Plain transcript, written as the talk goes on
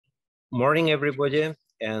Morning, everybody,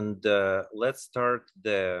 and let's start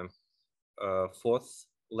the fourth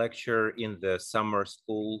lecture in the summer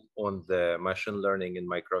school on the machine learning in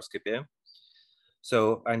microscopy.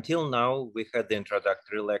 So until now, we had the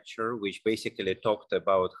introductory lecture, which basically talked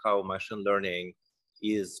about how machine learning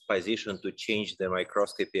is positioned to change the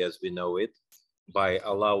microscopy as we know it by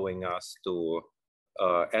allowing us to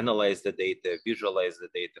analyze the data, visualize the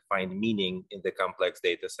data, find meaning in the complex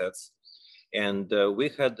data sets. And we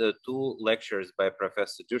had two lectures by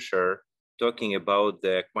Professor Duscher talking about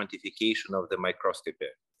the quantification of the microscopy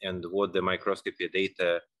and what the microscopy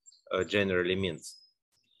data generally means.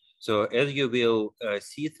 So as you will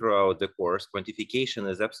see throughout the course, quantification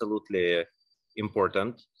is absolutely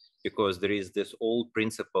important because there is this old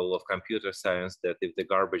principle of computer science that if the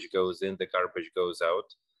garbage goes in, the garbage goes out.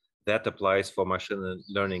 That applies for machine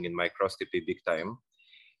learning in microscopy big time.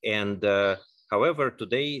 And however,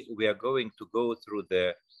 today we are going to go through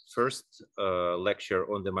the first lecture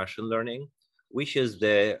on the machine learning, which is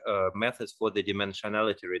the methods for the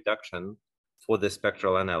dimensionality reduction for the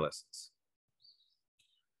spectral analysis.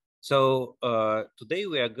 So today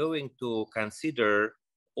we are going to consider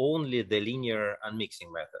only the linear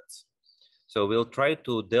unmixing methods. So we'll try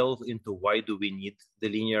to delve into why do we need the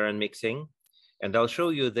linear unmixing. And I'll show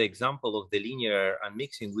you the example of the linear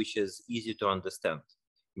unmixing, which is easy to understand,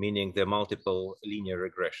 meaning the multiple linear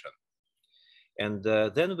regression. And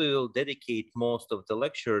then we will dedicate most of the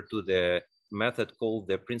lecture to the method called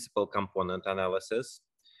the principal component analysis.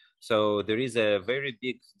 So there is a very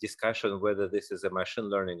big discussion whether this is a machine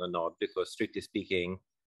learning or not, because strictly speaking,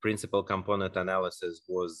 principal component analysis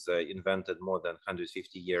was invented more than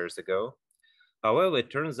 150 years ago. However, it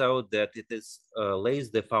turns out that it lays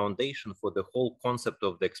the foundation for the whole concept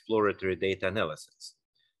of the exploratory data analysis.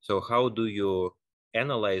 So how do you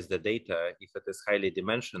analyze the data if it is highly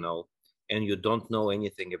dimensional and you don't know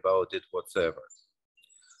anything about it whatsoever?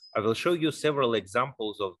 I will show you several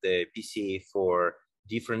examples of the PCA for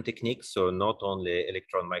different techniques, so not only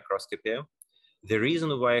electron microscopy. The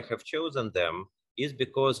reason why I have chosen them is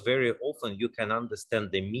because very often you can understand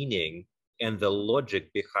the meaning and the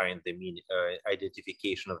logic behind the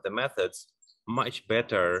identification of the methods much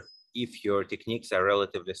better if your techniques are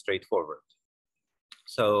relatively straightforward.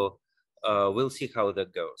 So we'll see how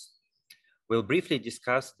that goes. We'll briefly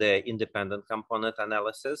discuss the independent component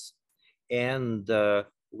analysis, and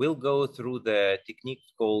we'll go through the technique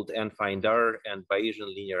called nFindR and Bayesian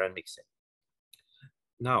Linear Unmixing.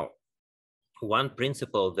 Now, one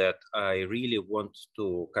principle that I really want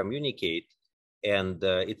to communicate, and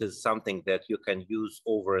it is something that you can use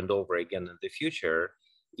over and over again in the future,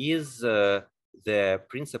 is the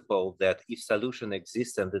principle that if solution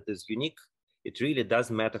exists and it is unique, it really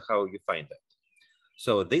doesn't matter how you find it.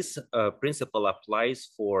 So this principle applies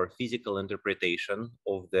for physical interpretation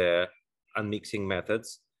of the unmixing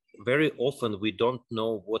methods. Very often we don't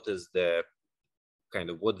know what is the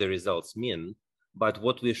what the results mean, but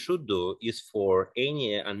what we should do is for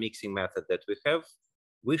any unmixing method that we have,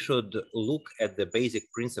 we should look at the basic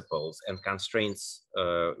principles and constraints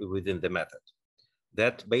within the method.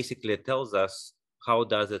 That basically tells us how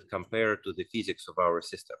does it compare to the physics of our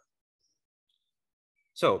system.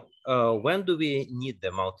 So when do we need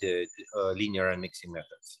the multi-linear unmixing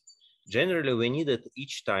methods? Generally, we need it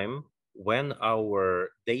each time when our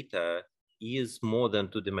data is more than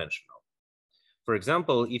two-dimensional. For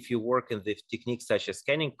example, if you work in the techniques such as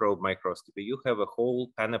scanning probe microscopy, you have a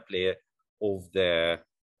whole panoply of the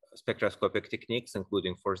spectroscopic techniques,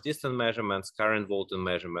 including force distance measurements, current voltage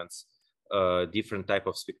measurements, different type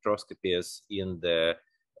of spectroscopies in the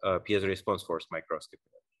piezo response force microscopy.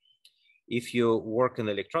 If you work in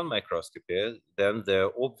electron microscopy, then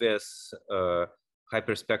the obvious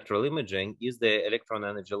hyperspectral imaging is the electron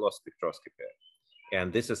energy loss spectroscopy.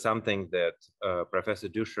 And this is something that Professor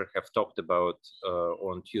Duscher have talked about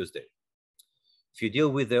on Tuesday. If you deal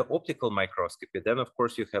with the optical microscopy, then of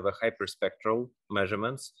course you have a hyperspectral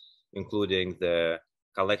measurements, including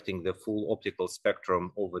collecting the full optical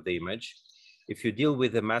spectrum over the image. If you deal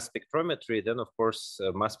with the mass spectrometry, then of course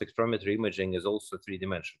mass spectrometry imaging is also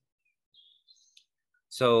three-dimensional.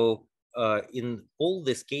 So in all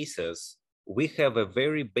these cases, we have a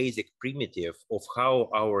very basic primitive of how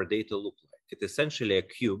our data look like. It's essentially a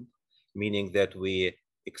cube, meaning that we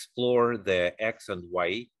explore the X and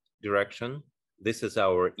Y direction. This is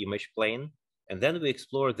our image plane. And then we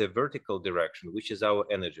explore the vertical direction, which is our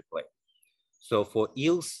energy plane. So for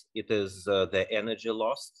EELS, it is the energy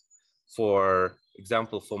lost. For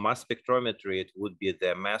example, for mass spectrometry, it would be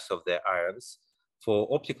the mass of the ions. For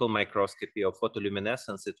optical microscopy or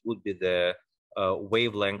photoluminescence, it would be the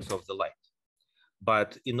wavelength of the light.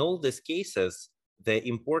 But in all these cases, the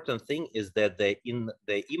important thing is that in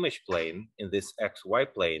the image plane, in this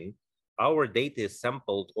XY plane, our data is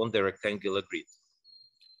sampled on the rectangular grid.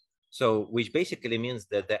 So, which basically means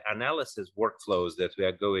that the analysis workflows that we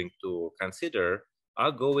are going to consider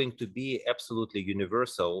are going to be absolutely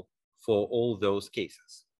universal for all those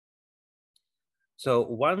cases. So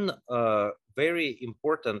one very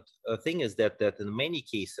important thing is that in many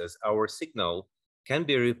cases, our signal can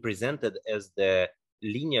be represented as the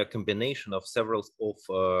linear combination of several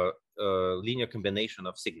linear combination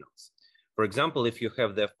of signals. For example, if you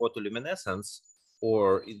have the photoluminescence,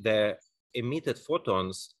 or the emitted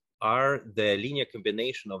photons are the linear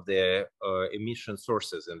combination of the emission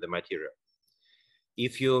sources in the material.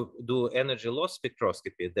 If you do energy loss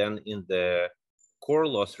spectroscopy, then in the core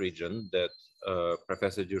loss region that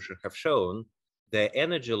Professor Duscher have shown, the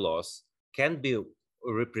energy loss can be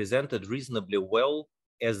represented reasonably well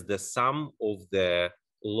as the sum of the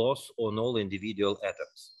loss on all individual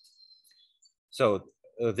atoms. So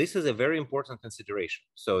this is a very important consideration.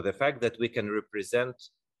 So the fact that we can represent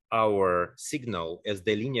our signal as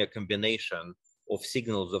the linear combination of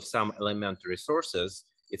signals of some elementary sources,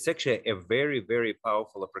 it's actually a very, very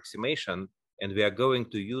powerful approximation, and we are going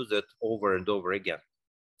to use it over and over again.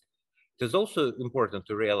 It is also important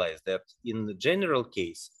to realize that in the general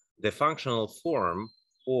case, the functional form,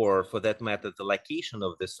 or for that matter, the location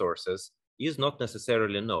of the sources, is not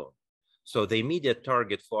necessarily known. So the immediate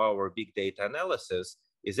target for our big data analysis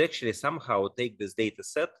is actually somehow take this data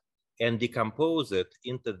set and decompose it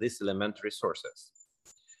into these elementary sources.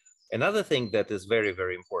 Another thing that is very,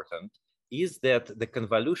 very important is that the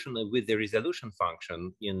convolution with the resolution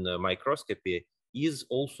function in microscopy is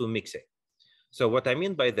also mixing. So what I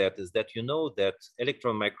mean by that is that you know that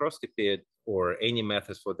electron microscopy, or any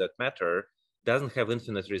method for that matter, doesn't have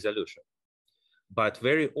infinite resolution. But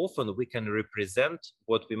very often we can represent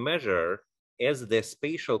what we measure as the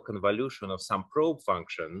spatial convolution of some probe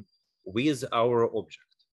function with our object.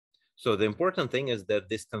 So the important thing is that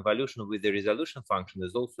this convolution with the resolution function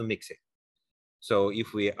is also mixing. So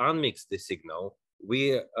if we unmix the signal,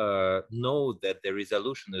 we know that the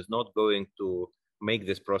resolution is not going to make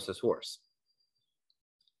this process worse.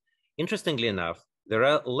 Interestingly enough, there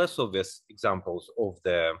are less obvious examples of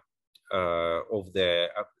the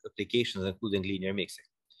applications, including linear mixing.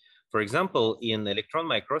 For example, in electron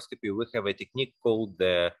microscopy, we have a technique called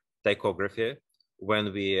the dichography,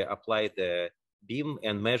 when we apply the beam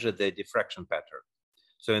and measure the diffraction pattern.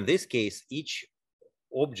 So in this case, each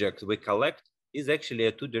object we collect is actually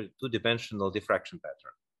a two-dimensional diffraction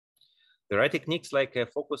pattern. There are techniques like a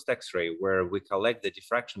focused X-ray, where we collect the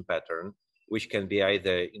diffraction pattern, which can be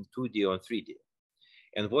either in 2D or 3D.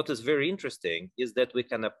 And what is very interesting is that we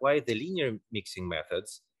can apply the linear mixing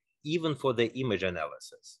methods even for the image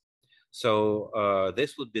analysis. So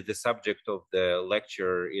this would be the subject of the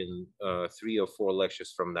lecture in 3 or 4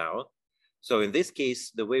 lectures from now. So in this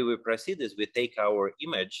case, the way we proceed is we take our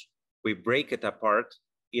image, we break it apart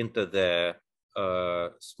into the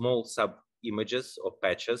small sub-images or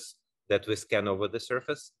patches that we scan over the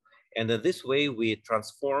surface. And in this way, we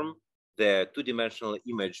transform the two-dimensional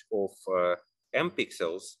image of m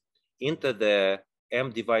pixels into the m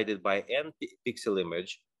divided by n pixel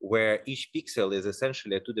image, where each pixel is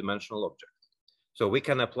essentially a two-dimensional object. So we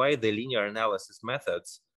can apply the linear analysis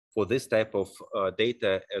methods for this type of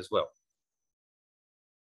data as well.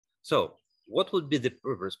 So what would be the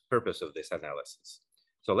purpose of this analysis?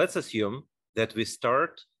 So let's assume that we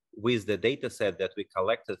start with the data set that we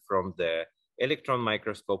collected from the electron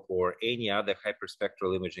microscope or any other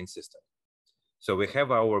hyperspectral imaging system. So we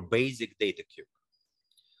have our basic data cube.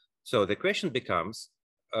 So the question becomes,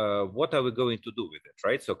 what are we going to do with it,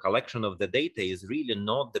 right? So collection of the data is really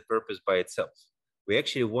not the purpose by itself. We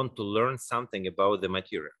actually want to learn something about the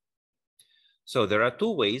material. So there are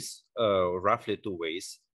two ways, roughly two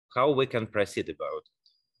ways, how we can proceed about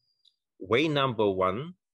it. Way number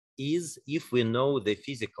one is if we know the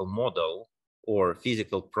physical model or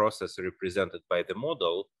physical process represented by the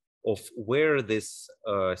model of where this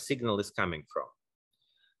signal is coming from.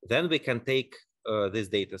 Then we can take this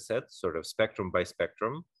data set, sort of spectrum by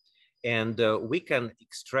spectrum, and we can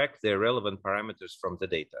extract the relevant parameters from the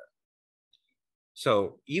data.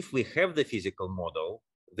 So if we have the physical model,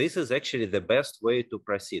 this is actually the best way to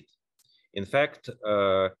proceed. In fact,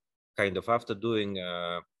 kind of after doing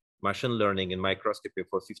machine learning in microscopy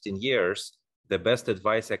for 15 years, the best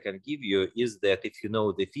advice I can give you is that if you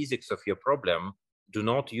know the physics of your problem, do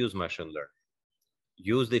not use machine learning.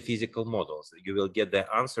 Use the physical models. You will get the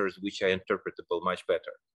answers which are interpretable much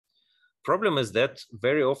better. Problem is that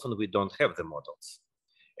very often we don't have the models.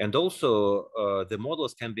 And also the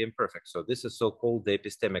models can be imperfect. So this is so-called the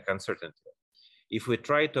epistemic uncertainty. If we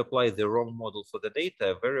try to apply the wrong model for the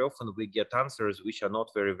data, very often we get answers which are not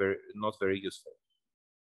very useful.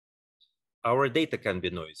 Our data can be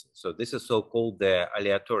noisy. So this is so-called the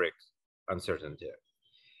aleatoric uncertainty.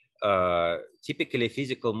 Typically,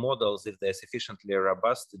 physical models, if they're sufficiently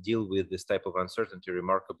robust, deal with this type of uncertainty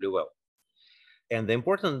remarkably well. And the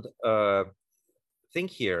important thing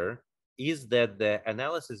here is that the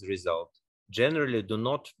analysis result generally do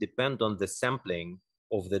not depend on the sampling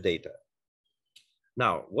of the data.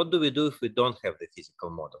 Now, what do we do if we don't have the physical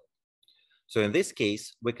model? So in this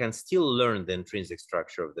case, we can still learn the intrinsic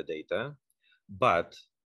structure of the data, but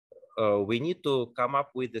we need to come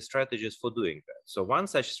up with the strategies for doing that. So one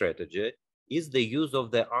such strategy is the use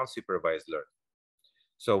of the unsupervised learning.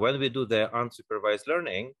 So when we do the unsupervised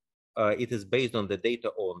learning, it is based on the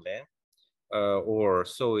data only, or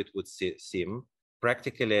so it would seem.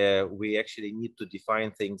 Practically, we actually need to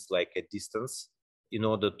define things like a distance in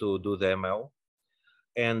order to do the ML.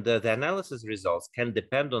 And the analysis results can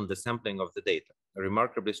depend on the sampling of the data,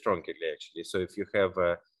 remarkably strongly, actually. So if you have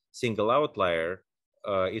a single outlier,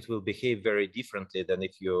 it will behave very differently than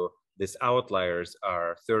if these outliers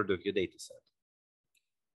are a third of your data set.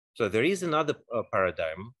 So there is another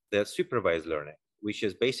paradigm, the supervised learning, which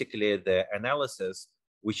is basically the analysis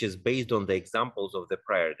which is based on the examples of the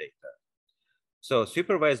prior data. So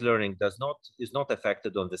supervised learning is not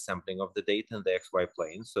affected on the sampling of the data in the XY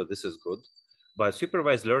plane, so this is good. But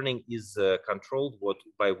supervised learning is controlled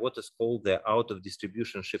by what is called the out of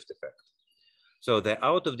distribution shift effect. So the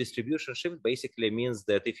out of distribution shift basically means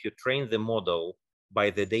that if you train the model by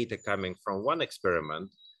the data coming from one experiment,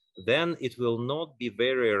 then it will not be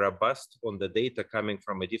very robust on the data coming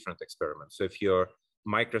from a different experiment. So if your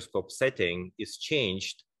microscope setting is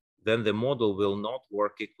changed, then the model will not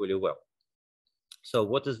work equally well. So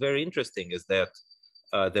what is very interesting is that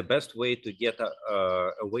the best way to get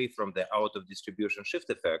away from the out of distribution shift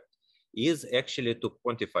effect is actually to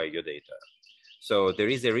quantify your data. So there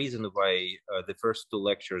is a reason why the first two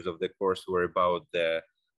lectures of the course were about the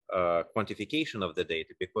quantification of the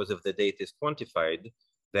data, because if the data is quantified,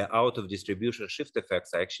 the out of distribution shift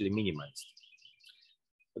effects are actually minimized.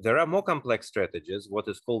 There are more complex strategies, what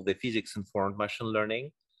is called the physics-informed machine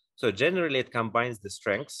learning. So generally it combines the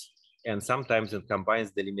strengths, and sometimes it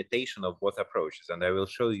combines the limitation of both approaches. And I will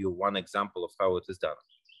show you one example of how it is done.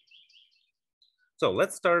 So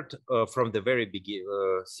let's start from the very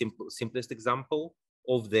simplest example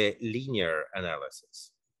of the linear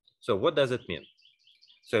analysis. So what does it mean?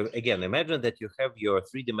 So again, imagine that you have your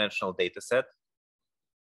three-dimensional data set.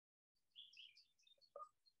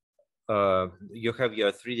 You have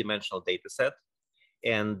your three-dimensional data set,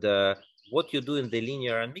 and what you do in the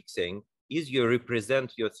linear unmixing is you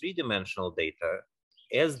represent your three-dimensional data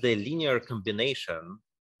as the linear combination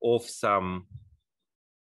of some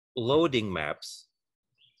loading maps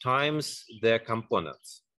times their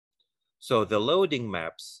components. So the loading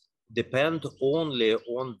maps depend only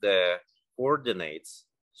on the coordinates.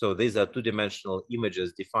 So these are two-dimensional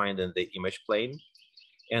images defined in the image plane,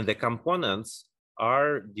 and the components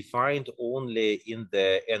are defined only in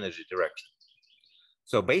the energy direction.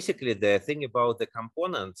 So basically, the thing about the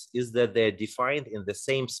components is that they're defined in the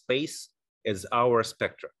same space as our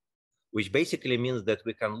spectra, which basically means that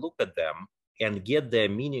we can look at them and get their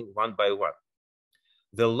meaning one by one.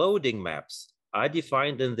 The loading maps are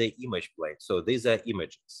defined in the image plane. So these are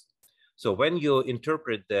images. So when you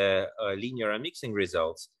interpret the linear unmixing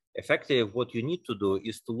results, effectively what you need to do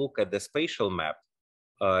is to look at the spatial map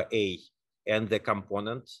A and the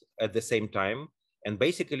component at the same time. And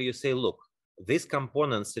basically you say, look, this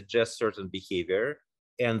component suggests certain behavior,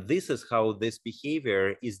 and this is how this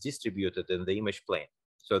behavior is distributed in the image plane.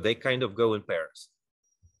 So they kind of go in pairs.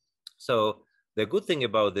 So the good thing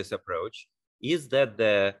about this approach is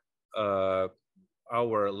that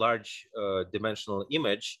our large dimensional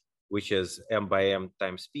image, which is m by m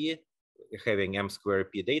times p, having m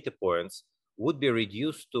squared p data points, would be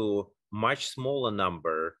reduced to much smaller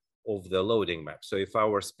number of the loading maps. So if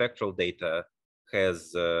our spectral data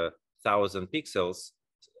has 1,000 pixels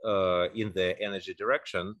in the energy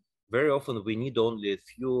direction, very often we need only a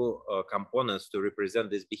few components to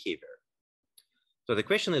represent this behavior. So the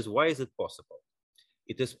question is, why is it possible?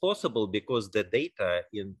 It is possible because the data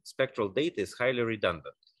in spectral data is highly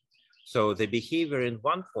redundant. So the behavior in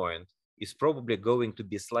one point is probably going to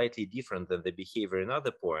be slightly different than the behavior in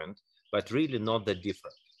another point, but really not that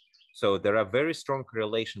different. So there are very strong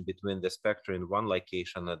correlation between the spectra in one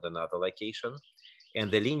location and another location. And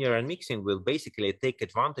the linear unmixing will basically take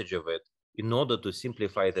advantage of it in order to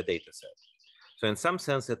simplify the data set. So in some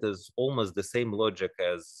sense, it is almost the same logic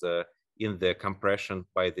as in the compression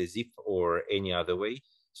by the zip or any other way.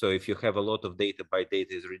 So if you have a lot of data, by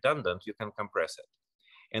data is redundant, you can compress it.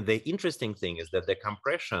 And the interesting thing is that the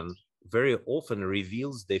compression very often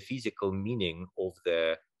reveals the physical meaning of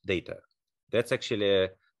the data. That's actually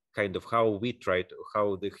kind of how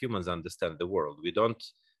how the humans understand the world. We don't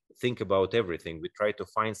think about everything. We try to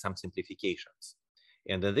find some simplifications.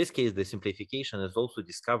 And in this case, the simplification is also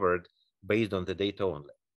discovered based on the data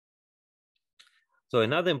only. So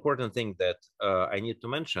another important thing that I need to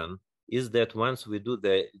mention is that once we do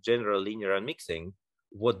the general linear unmixing,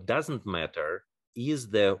 what doesn't matter is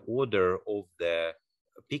the order of the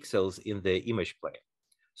pixels in the image plane.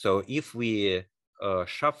 So if we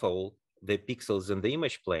shuffle the pixels in the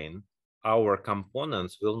image plane, our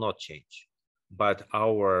components will not change, but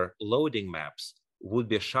our loading maps would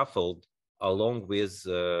be shuffled along with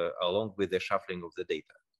the shuffling of the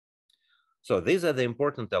data. So these are the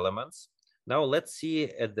important elements. Now let's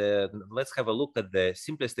have a look at the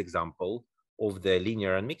simplest example of the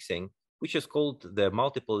linear unmixing, which is called the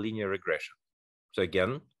multiple linear regression. So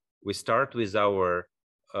again, we start with our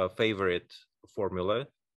favorite formula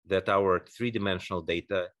that our three-dimensional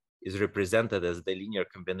data is represented as the linear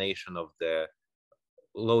combination of the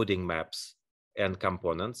loading maps and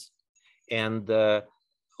components. And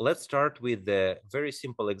let's start with the very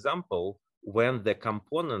simple example when the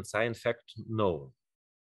components are in fact known.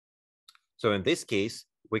 So in this case,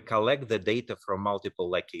 we collect the data from multiple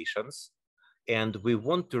locations, and we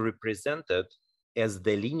want to represent it as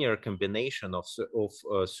the linear combination of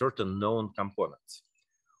certain known components.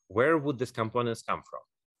 Where would these components come from?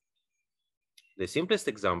 The simplest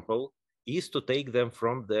example is to take them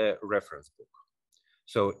from the reference book.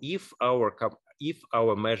 So if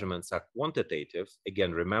our measurements are quantitative,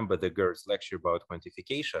 again, remember the GERS lecture about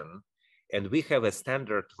quantification, and we have a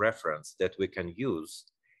standard reference that we can use,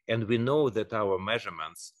 and we know that our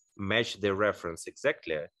measurements match the reference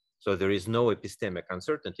exactly, so there is no epistemic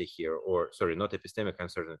uncertainty here, or sorry, not epistemic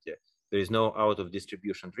uncertainty, there is no out of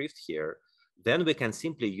distribution drift here, then we can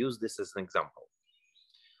simply use this as an example.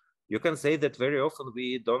 You can say that very often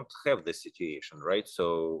we don't have this situation, right?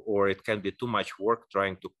 So, or it can be too much work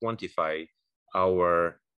trying to quantify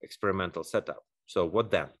our experimental setup. So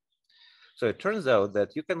what then? So it turns out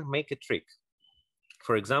that you can make a trick.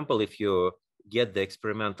 For example, if you get the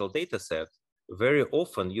experimental data set, very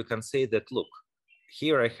often you can say that, look,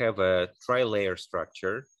 here I have a tri-layer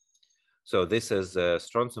structure. So this is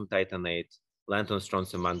strontium titanate, lanthanum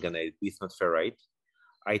strontium manganate, bismuth ferrite.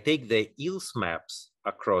 I take the EELS maps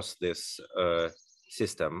across this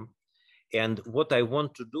system. And what I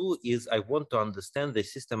want to do is I want to understand the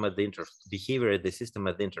system at the behavior of the system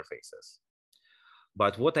at the interfaces.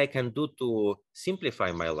 But what I can do to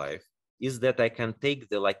simplify my life is that I can take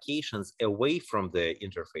the locations away from the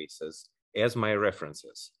interfaces as my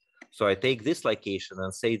references. So I take this location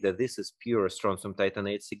and say that this is pure strontium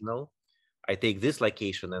titanate signal. I take this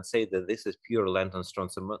location and say that this is pure lanthanum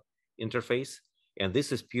strontium interface, and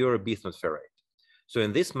this is pure bismuth ferrite. So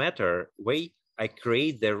in this way, I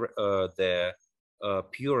create the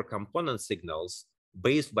pure component signals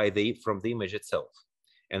based from the image itself.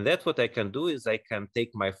 And that's what I can do is I can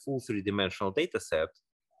take my full three-dimensional data set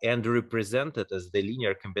and represent it as the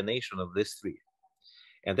linear combination of these three.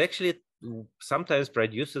 And actually, it sometimes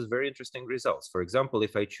produces very interesting results. For example,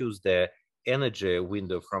 if I choose the energy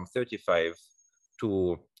window from 35 to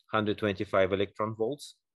 125 electron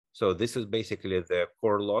volts, so this is basically the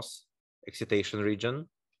core loss excitation region,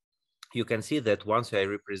 you can see that once I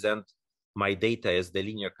represent my data as the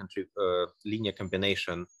linear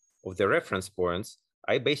combination of the reference points,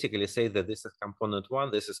 I basically say that this is component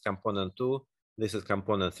 1, this is component 2, this is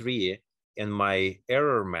component 3, and my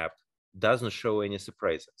error map doesn't show any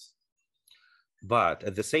surprises. But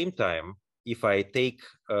at the same time, if I take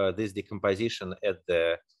this decomposition at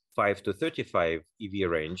the 5 to 35 EV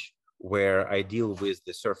range, where I deal with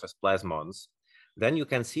the surface plasmons, then you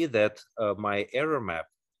can see that my error map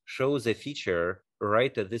shows a feature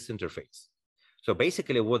right at this interface. So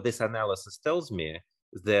basically what this analysis tells me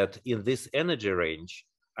is that in this energy range,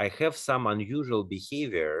 I have some unusual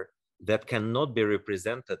behavior that cannot be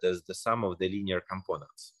represented as the sum of the linear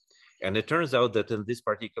components. And it turns out that in this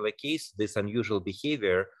particular case, this unusual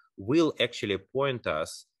behavior will actually point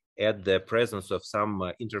us at the presence of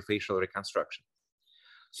some interfacial reconstruction.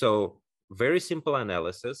 So very simple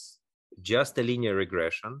analysis, just a linear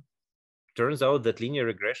regression. Turns out that linear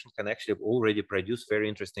regression can actually already produce very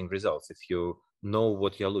interesting results if you know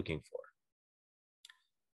what you're looking for.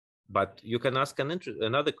 But you can ask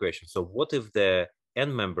another question. So what if the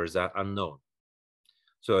n members are unknown?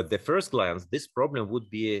 So at the first glance, this problem would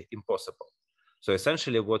be impossible. So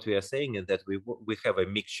essentially what we are saying is that we have a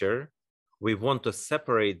mixture. We want to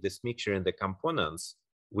separate this mixture in the components,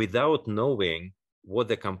 without knowing what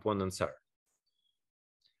the components are.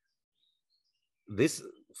 This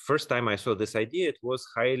first time I saw this idea, it was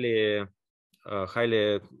highly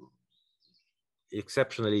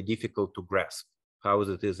exceptionally difficult to grasp how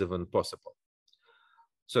it is even possible.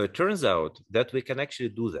 So it turns out that we can actually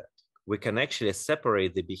do that. We can actually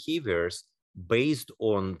separate the behaviors based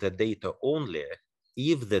on the data only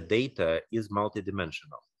if the data is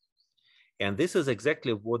multidimensional. And this is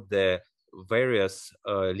exactly what the various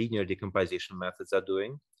linear decomposition methods are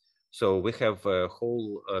doing. So we have a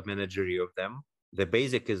whole menagerie of them. The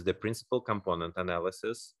basic is the principal component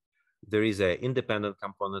analysis. There is an independent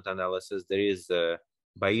component analysis. There is a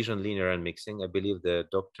Bayesian linear unmixing. I believe the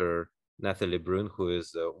Dr. Nathalie Brun, who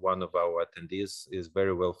is one of our attendees, is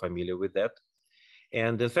very well familiar with that.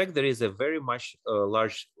 And in fact, there is a very much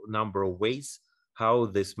large number of ways how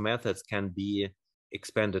these methods can be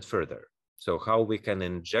expanded further. So how we can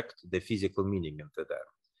inject the physical meaning into them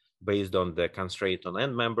based on the constraint on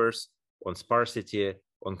end members, on sparsity,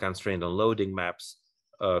 on constraint on loading maps,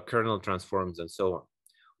 kernel transforms, and so on.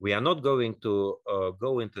 We are not going to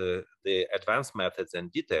go into the advanced methods in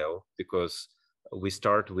detail because we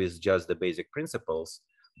start with just the basic principles,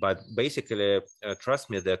 but basically trust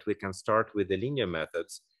me that we can start with the linear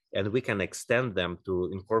methods and we can extend them to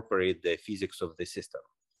incorporate the physics of the system.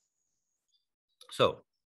 So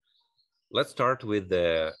let's start with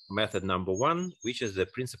the method number one, which is the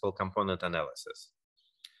principal component analysis.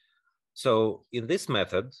 So in this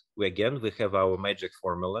method, we have our magic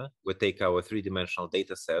formula. We take our three-dimensional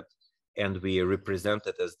data set and we represent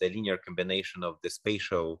it as the linear combination of the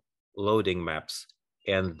spatial loading maps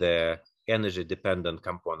and the energy-dependent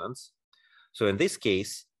components. So in this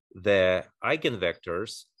case, the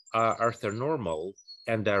eigenvectors are orthonormal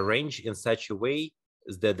and are arranged in such a way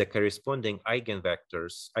that the corresponding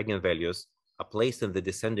eigenvalues are placed in the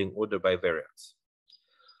descending order by variance.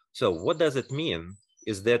 So what does it mean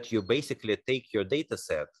is that you basically take your data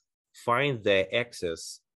set, find the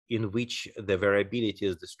axis in which the variability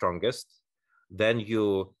is the strongest, then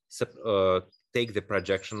you take the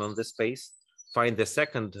projection on the space, find the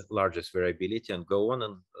second largest variability and go on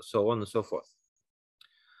and so forth.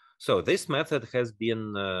 So this method has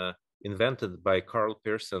been invented by Carl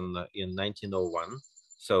Pearson in 1901,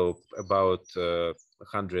 so about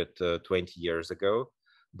 120 years ago.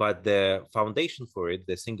 But the foundation for it,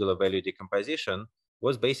 the singular value decomposition,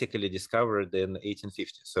 was basically discovered in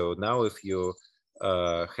 1850. So now if you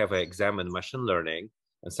have examined machine learning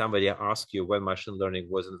and somebody asks you when machine learning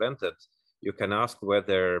was invented, you can ask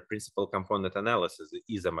whether principal component analysis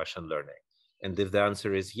is a machine learning. And if the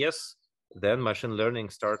answer is yes, then machine learning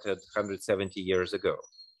started 170 years ago.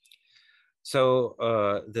 So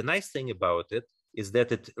the nice thing about it is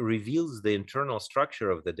that it reveals the internal structure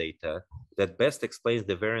of the data that best explains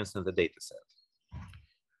the variance in the data set.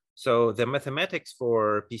 So the mathematics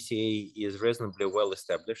for PCA is reasonably well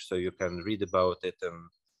established, so you can read about it in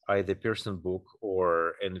either Pearson book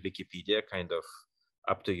or in Wikipedia, kind of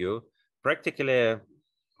up to you. Practically,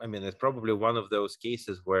 I mean, it's probably one of those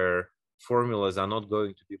cases where formulas are not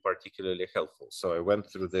going to be particularly helpful. So I went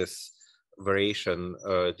through this derivation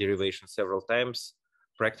several times.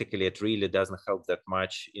 Practically, it really doesn't help that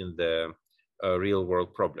much in the real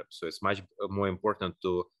world problem. So it's much more important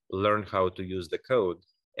to learn how to use the code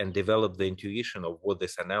and develop the intuition of what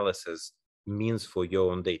this analysis means for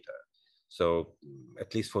your own data. So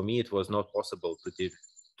at least for me, it was not possible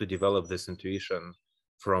to develop this intuition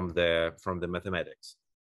from the mathematics.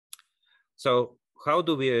 So how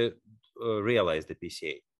do we realize the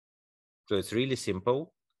PCA? So it's really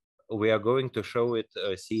simple. We are going to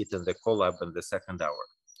see it in the collab in the second hour.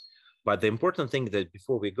 But the important thing that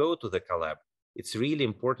before we go to the collab, it's really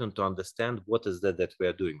important to understand what is that we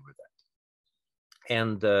are doing with that.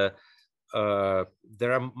 And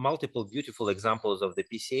there are multiple beautiful examples of the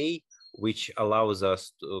PCA, which allows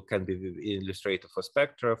us can be illustrated for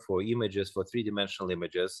spectra, for images, for three-dimensional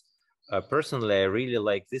images. Personally, I really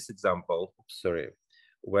like this example. Oops, sorry,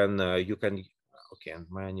 when you can, okay, and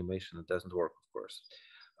my animation doesn't work, of course.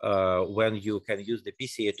 When you can use the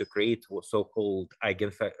PCA to create so-called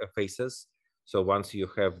eigenfaces. So once you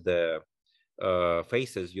have the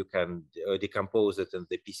faces, you can decompose it in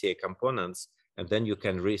the PCA components, and then you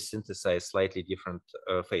can re-synthesize slightly different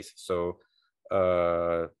faces. So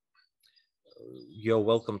you're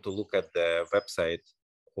welcome to look at the website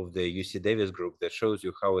of the UC Davis group that shows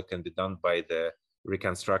you how it can be done by the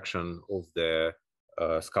reconstruction of the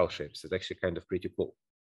skull shapes. It's actually kind of pretty cool.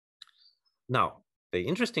 Now, the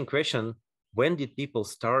interesting question, when did people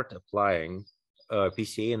start applying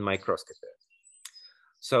PCA in microscopy?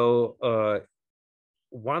 So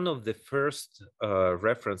one of the first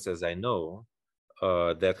references I know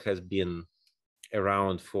that has been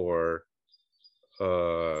around for,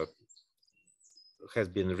 has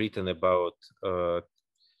been written about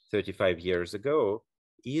 35 years ago,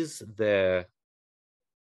 is the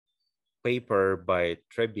paper by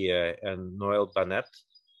Trebier and Noel Bonnet,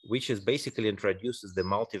 which is basically introduces the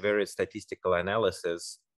multivariate statistical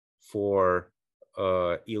analysis for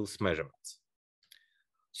EELS measurements.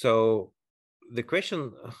 So the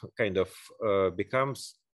question kind of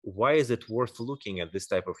becomes, why is it worth looking at this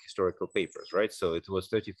type of historical papers, right? So it was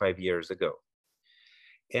 35 years ago.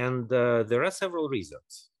 And there are several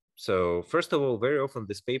reasons. So first of all, very often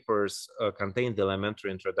these papers contain the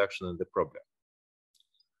elementary introduction in the problem.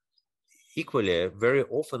 Equally, very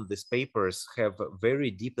often these papers have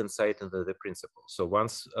very deep insight into the principle. So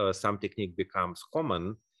once some technique becomes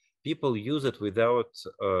common, people use it without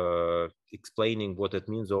explaining what it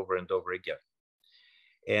means over and over again.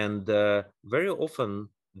 And very often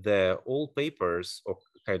the old papers or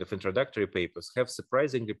kind of introductory papers have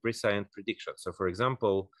surprisingly precise predictions. So for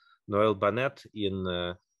example, Noel Bonnet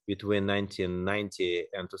in between 1990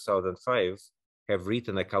 and 2005 have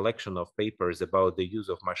written a collection of papers about the use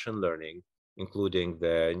of machine learning, including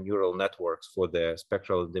the neural networks for the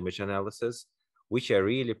spectral image analysis, which are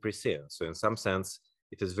really precise. So in some sense,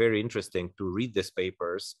 it is very interesting to read these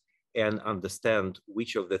papers and understand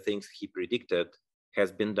which of the things he predicted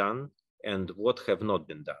has been done and what have not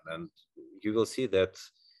been done. And you will see that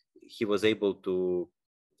he was able to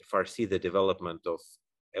foresee the development of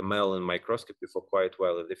ML in microscopy for quite a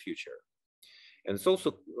while in the future. And it's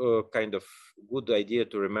also kind of good idea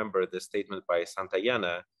to remember the statement by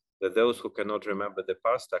Santayana that those who cannot remember the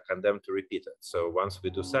past are condemned to repeat it. So once we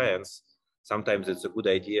do science, sometimes it's a good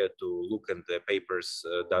idea to look at the papers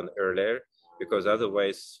done earlier, because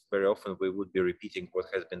otherwise, very often we would be repeating what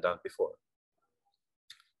has been done before.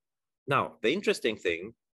 Now, the interesting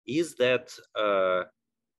thing is that the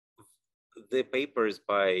papers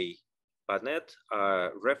by Bonnet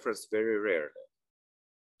are referenced very rarely.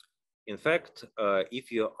 In fact,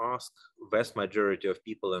 if you ask vast majority of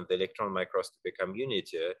people in the electron microscopy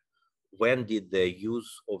community, when did the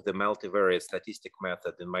use of the multivariate statistic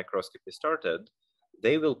method in microscopy started,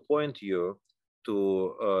 they will point you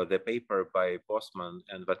to the paper by Bosman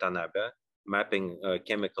and Watanabe, mapping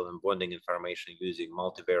chemical and bonding information using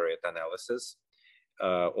multivariate analysis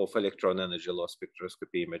of electron energy loss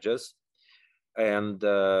spectroscopy images. And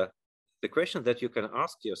the question that you can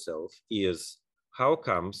ask yourself is, how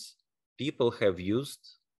comes people have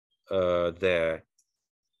used the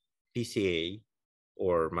PCA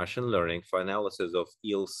or machine learning for analysis of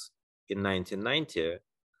EELS in 1990,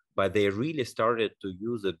 but they really started to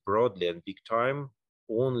use it broadly and big time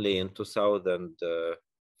only in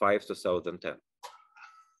 2005, 2010.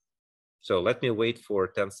 So let me wait for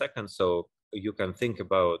 10 seconds so you can think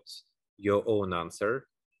about your own answer.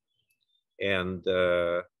 And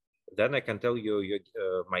then I can tell you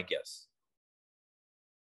my guess.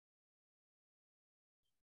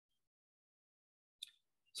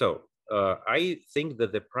 So I think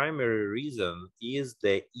that the primary reason is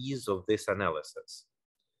the ease of this analysis.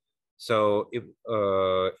 So if,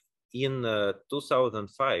 in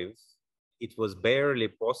 2005, it was barely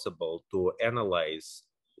possible to analyze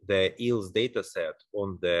the EELS dataset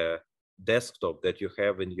on the desktop that you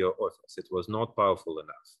have in your office. It was not powerful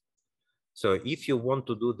enough. So if you want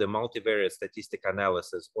to do the multivariate statistic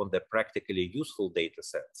analysis on the practically useful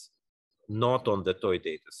datasets, not on the toy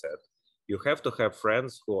dataset, you have to have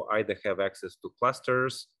friends who either have access to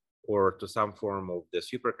clusters or to some form of the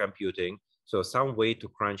supercomputing, so some way to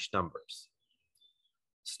crunch numbers.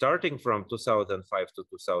 Starting from 2005 to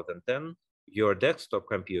 2010, your desktop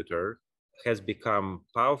computer has become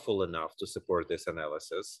powerful enough to support this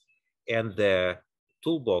analysis, and the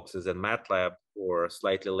toolboxes in MATLAB or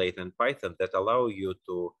slightly later in Python that allow you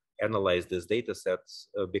to analyze these data sets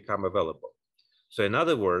become available. So in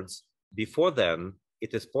other words, before then,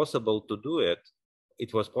 it is possible to do it.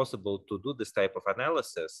 It was possible to do this type of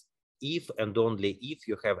analysis if and only if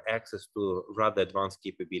you have access to rather advanced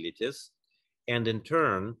capabilities. And in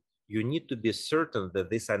turn, you need to be certain that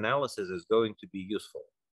this analysis is going to be useful.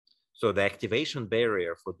 So the activation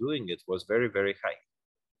barrier for doing it was very, very high.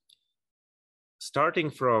 Starting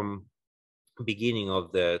from beginning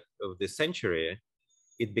of the century,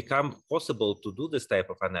 it became possible to do this type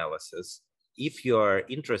of analysis if you are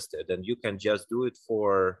interested and you can just do it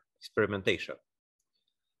for experimentation.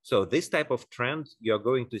 So this type of trend, you're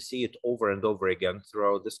going to see it over and over again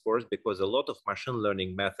throughout this course, because a lot of machine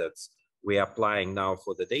learning methods we're applying now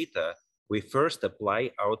for the data, we first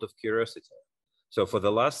apply out of curiosity. So for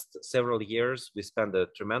the last several years, we spent a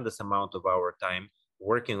tremendous amount of our time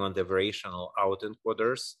working on the variational out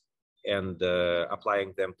encoders and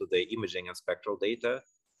applying them to the imaging and spectral data,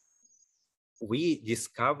 we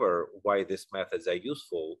discover why these methods are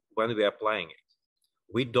useful when we're applying it.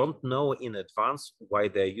 We don't know in advance why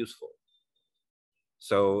they're useful.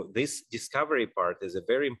 So this discovery part is a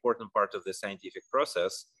very important part of the scientific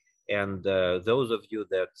process. And those of you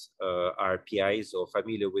that are PIs or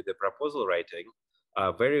familiar with the proposal writing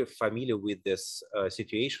are very familiar with this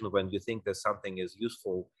situation when you think that something is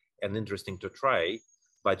useful and interesting to try,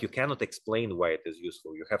 but you cannot explain why it is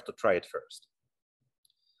useful. You have to try it first.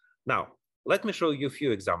 Now, let me show you a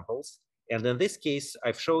few examples. And in this case,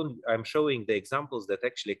 I'm showing the examples that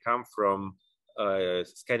actually come from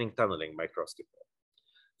scanning tunneling microscopy.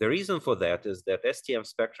 The reason for that is that STM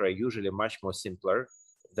spectra are usually much more simpler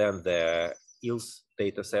than the EELS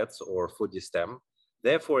datasets or FUDI-STEM.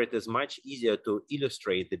 Therefore, it is much easier to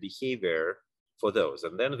illustrate the behavior for those.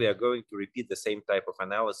 And then we are going to repeat the same type of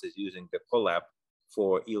analysis using the collab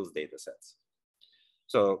for EELS datasets.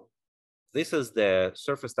 So this is the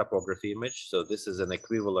surface topography image. So this is an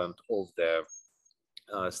equivalent of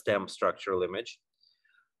the STEM structural image.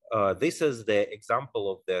 This is the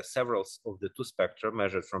example of the several of the two spectra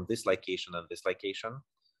measured from this location and this location.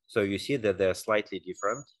 So you see that they're slightly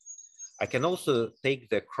different. I can also take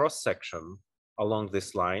the cross section along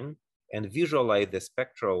this line and visualize the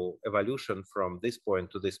spectral evolution from this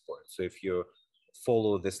point to this point. So if you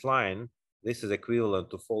follow this line, this is equivalent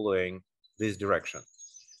to following this direction.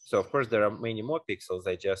 So of course there are many more pixels.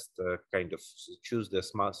 I just kind of choose the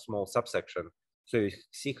small subsection so you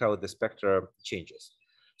see how the spectra changes.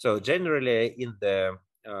 So generally in the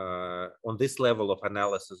on this level of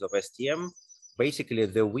analysis of STM, basically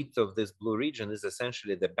the width of this blue region is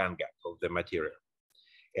essentially the band gap of the material.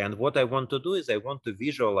 And what I want to do is I want to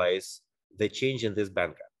visualize the change in this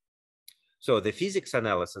band gap. So the physics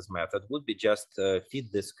analysis method would be just fit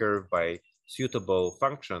this curve by suitable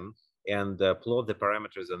function and plot the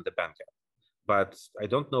parameters in the band gap. But I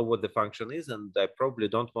don't know what the function is, and I probably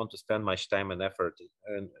don't want to spend much time and effort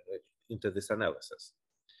into this analysis.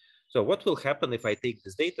 So what will happen if I take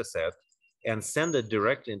this data set and send it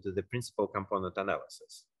directly into the principal component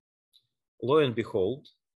analysis? Lo and behold,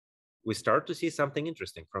 we start to see something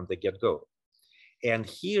interesting from the get-go. And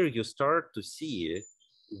here you start to see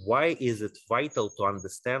why is it vital to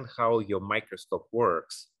understand how your microscope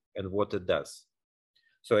works and what it does.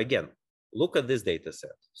 So again, look at this data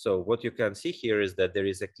set. So what you can see here is that there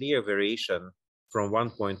is a clear variation from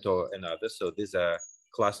one point to another. So these are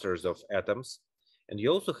clusters of atoms. And you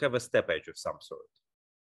also have a step edge of some sort.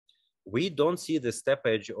 We don't see the step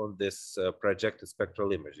edge on this projected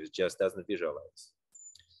spectral image. It just doesn't visualize.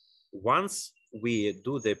 Once we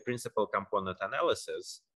do the principal component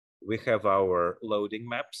analysis, we have our loading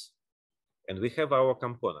maps and we have our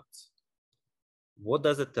components. What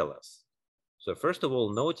does it tell us? So first of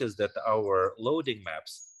all, notice that our loading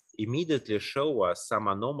maps immediately show us some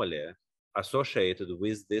anomaly associated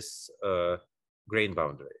with this grain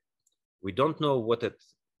boundary. We don't know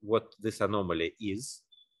what this anomaly is,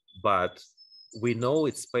 but we know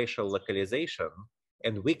its spatial localization,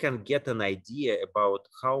 and we can get an idea about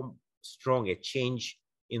how strong a change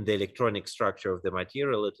in the electronic structure of the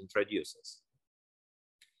material it introduces.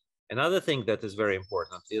 Another thing that is very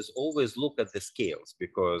important is always look at the scales,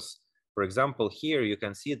 because, for example, here you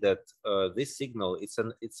can see that this signal, it's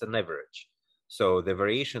an average. So the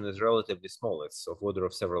variation is relatively small. It's of order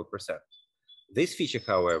of several %. This feature,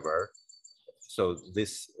 however, so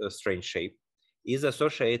this strange shape is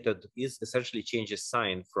essentially changes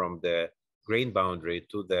sign from the grain boundary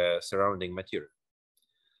to the surrounding material.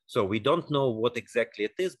 So we don't know what exactly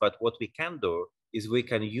it is, but what we can do is we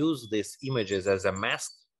can use these images as a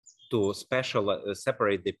mask to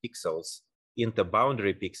separate the pixels into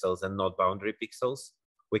boundary pixels and not boundary pixels.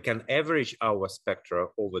 We can average our spectra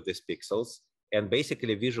over these pixels and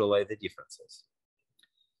basically visualize the differences.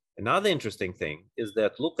 Another interesting thing is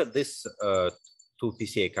that look at this two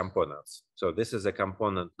PCA components. So this is a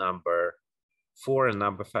component number 4 and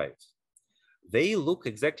number 5. They look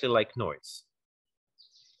exactly like noise.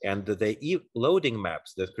 And the loading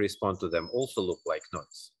maps that correspond to them also look like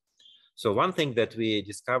noise. So one thing that we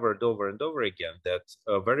discovered over and over again, that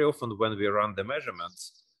very often when we run the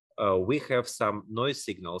measurements, we have some noise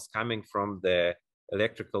signals coming from the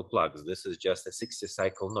electrical plugs. This is just a 60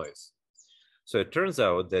 cycle noise. So it turns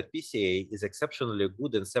out that PCA is exceptionally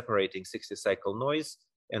good in separating 60 cycle noise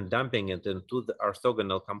and dumping it into the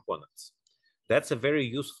orthogonal components. That's a very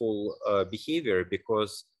useful behavior,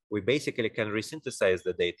 because we basically can resynthesize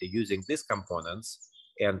the data using these components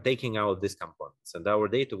and taking out these components, and our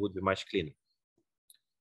data would be much cleaner.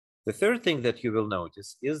 The third thing that you will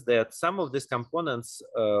notice is that some of these components,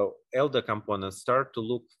 elder components, start to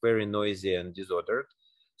look very noisy and disordered.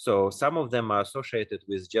 So some of them are associated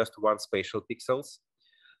with just one spatial pixels.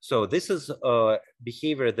 So this is a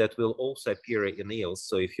behavior that will also appear in EELS.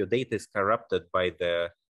 So if your data is corrupted by the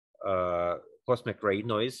cosmic ray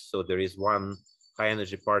noise, so there is one high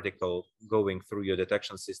energy particle going through your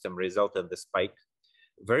detection system, result in the spike.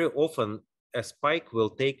 Very often, a spike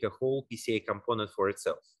will take a whole PCA component for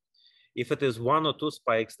itself. If it is one or two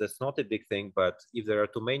spikes, that's not a big thing, but if there are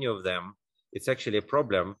too many of them, it's actually a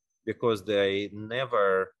problem because they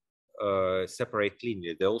never separate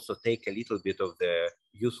cleanly. They also take a little bit of the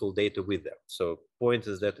useful data with them. So point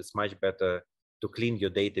is that it's much better to clean your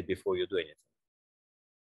data before you do anything.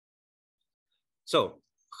 So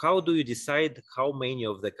how do you decide how many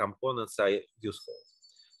of the components are useful?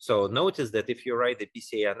 So notice that if you write the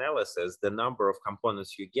PCA analysis, the number of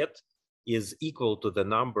components you get is equal to the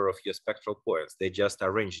number of your spectral points. They just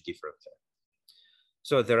arrange differently.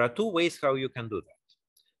 So there are two ways how you can do that.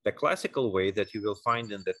 The classical way that you will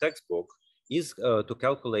find in the textbook is to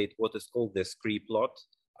calculate what is called the scree plot.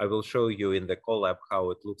 I will show you in the collab how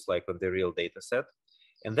it looks like on the real data set.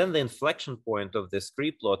 And then the inflection point of the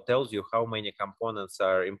scree plot tells you how many components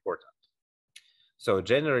are important. So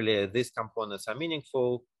generally, these components are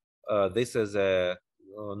meaningful. This is a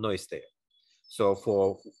noise tail. So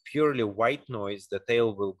for purely white noise, the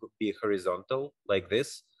tail will be horizontal like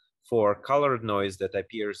this. For colored noise that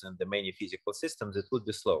appears in the many physical systems, it would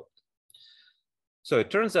be sloped. So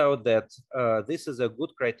it turns out that this is a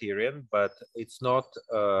good criterion, but it's not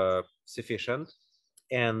sufficient.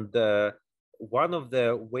 And one of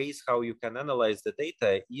the ways how you can analyze the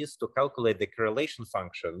data is to calculate the correlation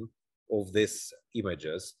function of these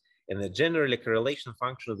images. And the generally correlation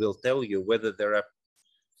function will tell you whether there are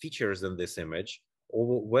features in this image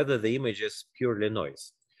or whether the image is purely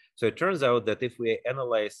noise. So it turns out that if we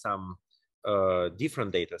analyze some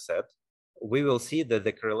different data set, we will see that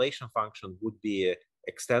the correlation function would be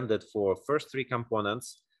extended for first three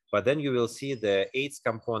components, but then you will see the 8th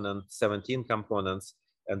component, 17 components,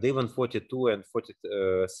 and even 42 and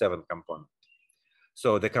 47 components.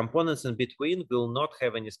 So the components in between will not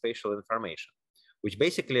have any spatial information, which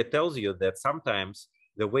basically tells you that sometimes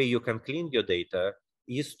the way you can clean your data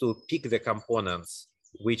is to pick the components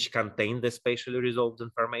which contain the spatially resolved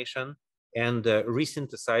information and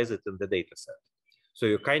resynthesize it in the data set. So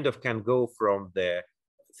you kind of can go from the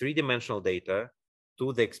three-dimensional data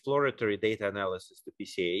to the exploratory data analysis to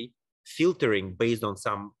PCA, filtering based on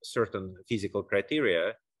some certain physical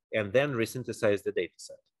criteria, and then resynthesize the data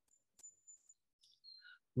set.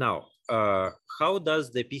 Now, how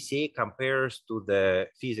does the PCA compares to the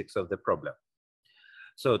physics of the problem?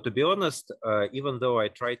 So to be honest, even though I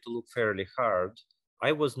tried to look fairly hard,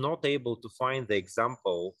 I was not able to find the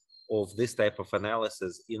example of this type of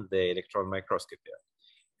analysis in the electron microscopy.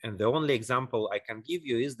 And the only example I can give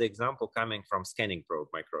you is the example coming from scanning probe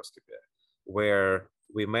microscopy, where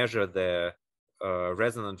we measure the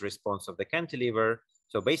resonant response of the cantilever.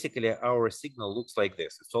 So basically our signal looks like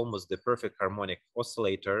this. It's almost the perfect harmonic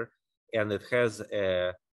oscillator, and it has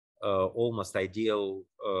a almost ideal,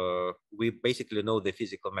 we basically know the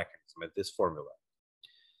physical mechanism at this formula.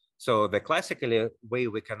 So the classical way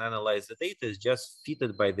we can analyze the data is just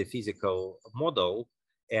fitted by the physical model,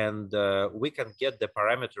 and we can get the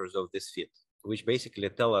parameters of this fit, which basically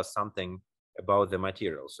tell us something about the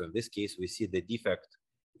material. So in this case, we see the defect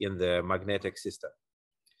in the magnetic system.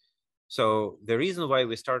 So the reason why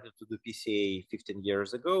we started to do PCA 15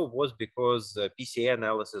 years ago was because PCA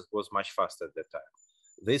analysis was much faster at that time.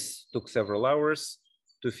 This took several hours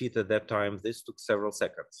to fit at that time. This took several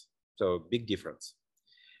seconds. So big difference.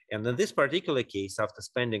 And in this particular case, after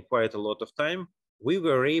spending quite a lot of time, we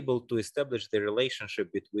were able to establish the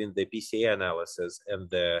relationship between the PCA analysis and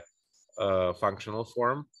the functional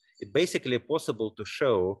form. It's basically possible to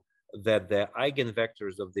show that the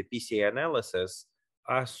eigenvectors of the PCA analysis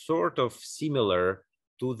are sort of similar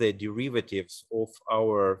to the derivatives of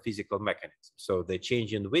our physical mechanism. So the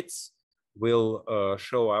change in width will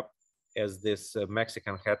show up as this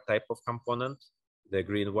Mexican hat type of component, the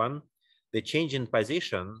green one. The change in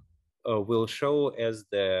position will show as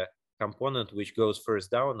the component which goes first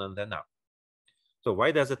down and then up. So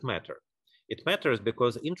why does it matter? It matters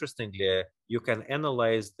because, interestingly, you can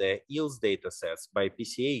analyze the EELS data sets by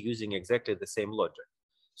PCA using exactly the same logic.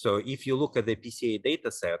 So if you look at the PCA data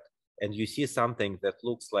set and you see something that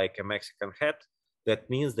looks like a Mexican hat, that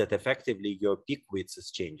means that effectively your peak width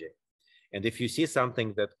is changing. And if you see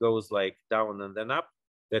something that goes like down and then up,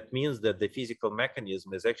 that means that the physical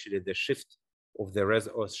mechanism is actually the shift of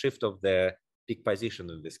the peak position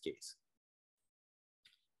in this case.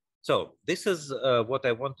 So this is what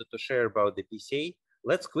I wanted to share about the PCA.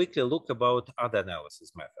 Let's quickly look about other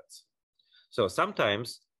analysis methods. So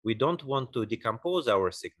sometimes we don't want to decompose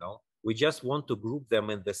our signal. We just want to group them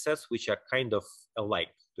in the sets which are kind of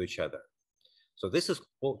alike to each other. So this is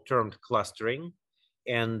termed clustering.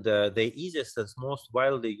 And the easiest and most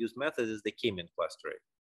widely used method is the K-mean clustering.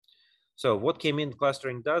 So what K-mean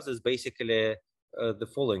clustering does is basically the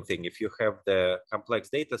following thing. If you have the complex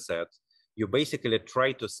data set, you basically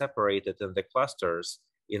try to separate it in the clusters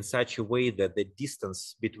in such a way that the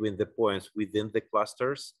distance between the points within the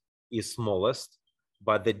clusters is smallest,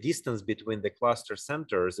 but the distance between the cluster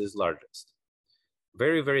centers is largest.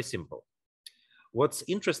 Very, very simple. What's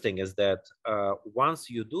interesting is that once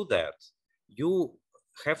you do that, you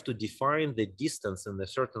have to define the distance in a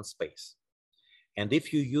certain space. And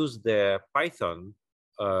if you use the Python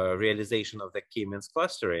realization of the K-means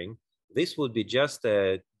clustering, this would be just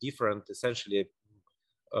a different, essentially,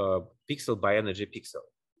 pixel by energy pixel.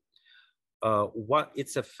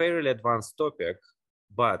 It's a fairly advanced topic,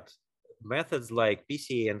 but methods like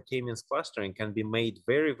PCA and K-means clustering can be made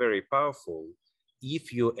very, very powerful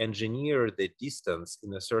if you engineer the distance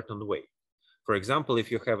in a certain way. For example,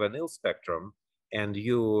 if you have an ILS spectrum and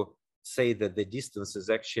you say that the distance is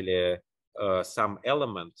actually some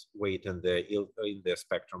element weight in the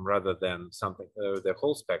spectrum rather than something the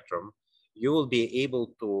whole spectrum, you will be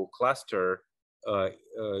able to cluster,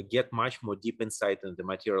 get much more deep insight in the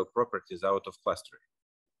material properties out of clustering.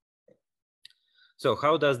 So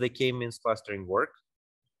how does the K-means clustering work?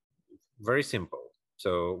 Very simple.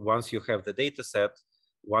 So once you have the data set,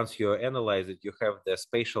 once you analyze it, you have the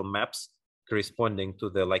spatial maps corresponding to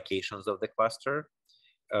the locations of the cluster.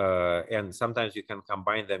 And sometimes you can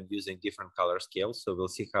combine them using different color scales. So we'll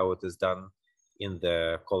see how it is done in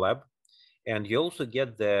the collab. And you also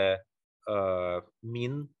get the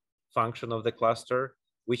mean function of the cluster,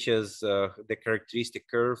 which is the characteristic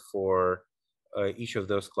curve for each of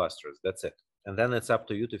those clusters. That's it. And then it's up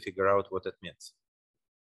to you to figure out what it means.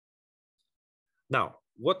 Now,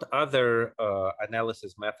 what other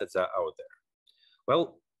analysis methods are out there?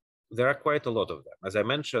 Well, there are quite a lot of them. As I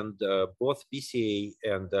mentioned, both PCA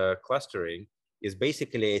and clustering is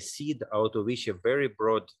basically a seed out of which a very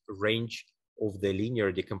broad range of the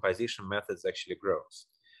linear decomposition methods actually grows.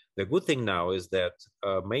 The good thing now is that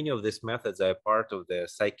many of these methods are part of the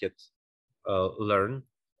scikit-learn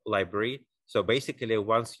library. So basically,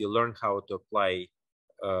 once you learn how to apply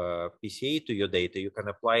PCA to your data, you can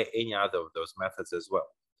apply any other of those methods as well.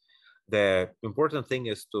 The important thing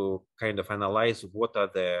is to kind of analyze what are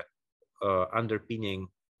the underpinning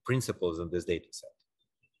principles in this data set.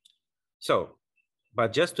 So,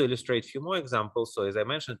 but just to illustrate a few more examples, so as I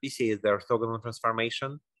mentioned, PCA is the orthogonal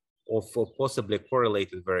transformation of possibly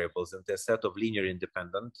correlated variables into a set of linear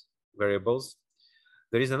independent variables.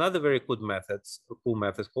 There is another very cool method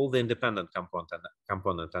called the independent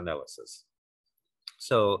component analysis.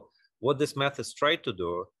 So what this methods try to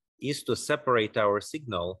do is to separate our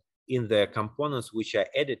signal in the components which are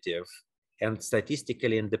additive and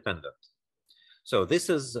statistically independent. So this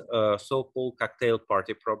is a so-called cocktail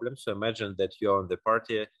party problem. So imagine that you're on the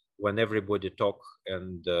party when everybody talk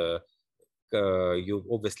and you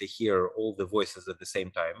obviously hear all the voices at the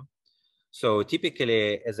same time. So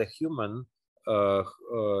typically as a human,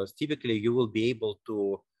 typically you will be able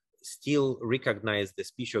to still recognize the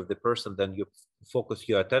speech of the person that you focus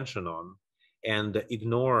your attention on and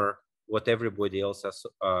ignore what everybody else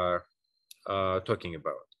are talking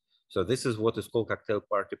about. So this is what is called cocktail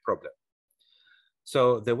party problem.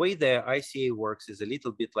 So the way the ICA works is a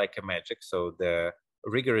little bit like a magic. So the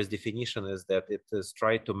rigorous definition is that it is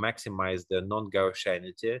trying to maximize the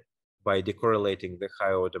non-Gaussianity by decorrelating the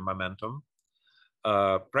high order momentum.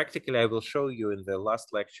 Practically, I will show you in the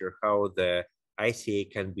last lecture how the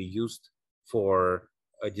ICA can be used for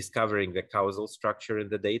discovering the causal structure in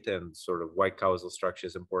the data and sort of why causal structure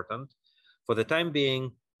is important. For the time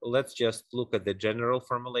being, let's just look at the general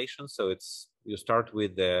formulation. So you start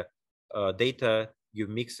with the data, you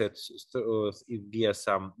mix it via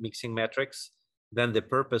some mixing metrics. Then the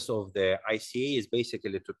purpose of the ICA is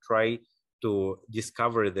basically to try to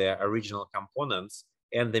discover the original components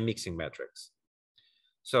and the mixing metrics.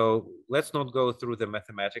 So let's not go through the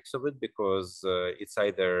mathematics of it because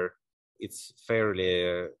it's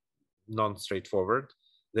fairly non-straightforward.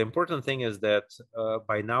 The important thing is that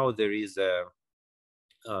by now there is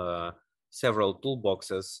several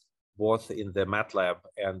toolboxes, both in the MATLAB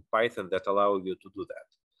and Python, that allow you to do that.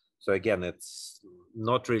 So again, it's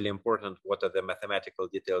not really important what are the mathematical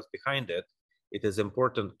details behind it. It is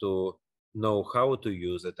important to know how to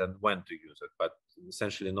use it and when to use it, but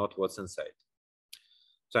essentially not what's inside.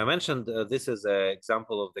 So I mentioned this is an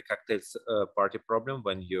example of the cocktail party problem.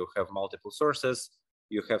 When you have multiple sources,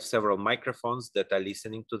 you have several microphones that are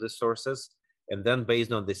listening to the sources. And then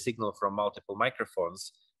based on the signal from multiple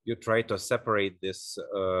microphones, you try to separate this,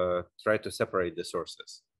 the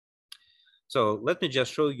sources. So let me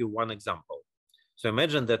just show you one example. So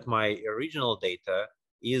imagine that my original data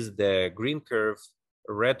is the green curve,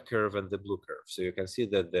 red curve, and the blue curve. So you can see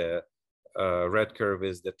that the red curve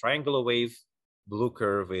is the triangular wave, blue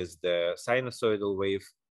curve is the sinusoidal wave,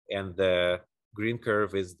 and the green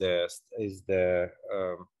curve is the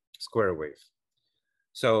square wave.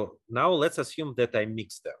 So now let's assume that I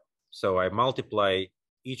mix them. So I multiply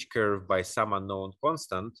each curve by some unknown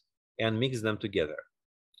constant and mix them together.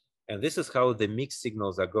 And this is how the mixed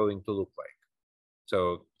signals are going to look like.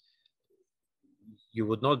 So you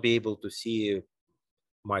would not be able to see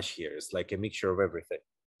much here. It's like a mixture of everything.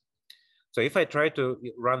 So if I try to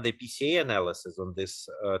run the PCA analysis on this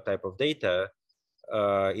type of data,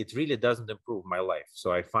 it really doesn't improve my life.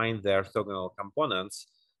 So I find the orthogonal components,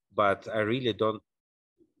 but I really don't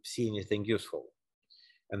see anything useful.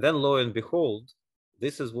 And then lo and behold,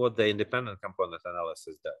 this is what the independent component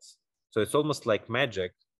analysis does. So it's almost like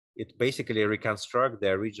magic. It basically reconstructs the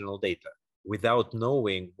original data without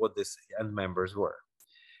knowing what these end members were.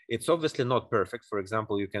 It's obviously not perfect. For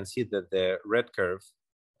example, you can see that the red curve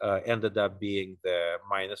ended up being the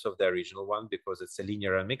minus of the original one because it's a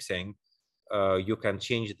linear unmixing. You can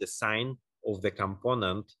change the sign of the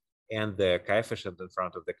component and the coefficient in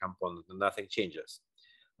front of the component, and nothing changes.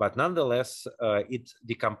 But nonetheless, it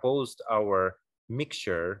decomposed our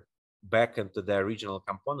mixture back into the original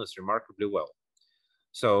components remarkably well.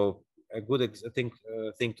 So a good thing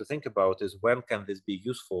to think about is when can this be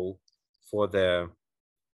useful for the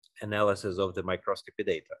analysis of the microscopy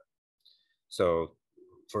data. So,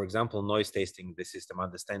 for example, noise testing the system,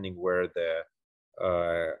 understanding where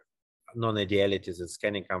the non-idealities in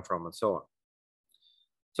scanning come from, and so on.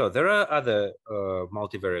 So there are other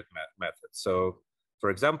multivariate methods. So, for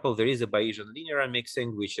example, there is a Bayesian linear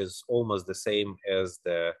unmixing, which is almost the same as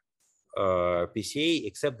the PCA,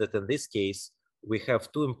 except that in this case, we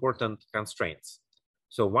have two important constraints.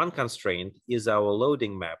 So one constraint is our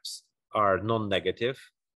loading maps are non-negative.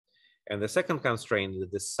 And the second constraint is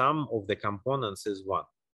the sum of the components is 1.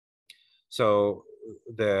 So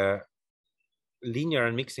the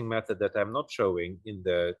linear unmixing method that I'm not showing in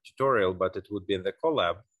the tutorial, but it would be in the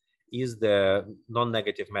collab, is the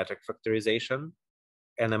non-negative metric factorization.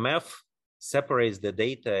 NMF separates the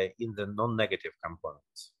data in the non-negative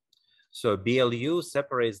components. So BLU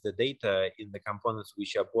separates the data in the components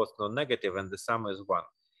which are both non-negative, and the sum is 1.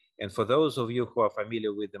 And for those of you who are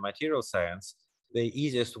familiar with the material science, the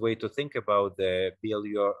easiest way to think about the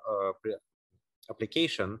BLU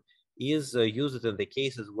application is use it in the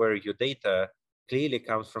cases where your data clearly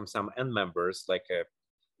comes from some end members, like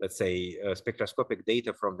let's say spectroscopic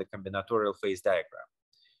data from the combinatorial phase diagram.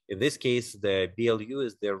 In this case, the BLU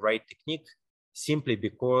is the right technique simply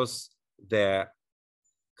because the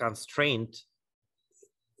constraint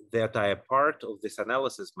that are a part of this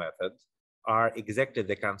analysis method are exactly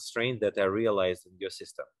the constraints that are realized in your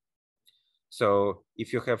system. So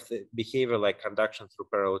if you have the behavior like conduction through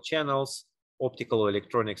parallel channels, optical or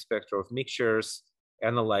electronic spectra of mixtures,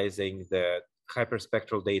 analyzing the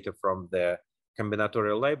hyperspectral data from the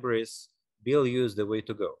combinatorial libraries, BLU is the way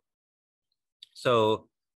to go. So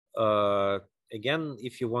again,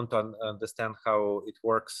 if you want to understand how it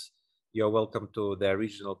works, you're welcome to the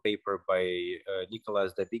original paper by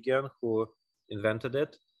Nicolas Dabigian, who invented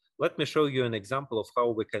it. Let me show you an example of how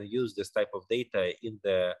we can use this type of data in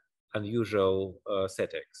the unusual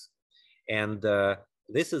settings. And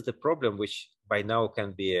this is the problem which by now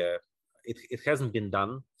can be, it hasn't been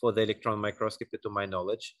done for the electron microscopy to my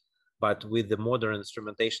knowledge, but with the modern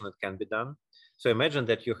instrumentation it can be done. So imagine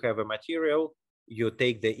that you have a material, you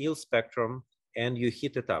take the EELS spectrum and you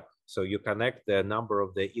heat it up. So you connect the number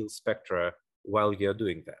of the EELS spectra while you're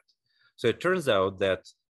doing that. So it turns out that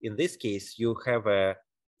in this case, you have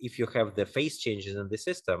if you have the phase changes in the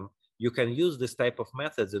system, you can use this type of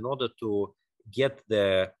methods in order to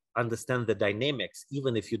understand the dynamics,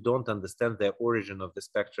 even if you don't understand the origin of the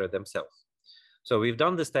spectra themselves. So we've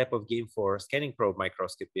done this type of game for scanning probe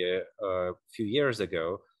microscopy a few years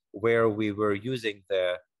ago, where we were using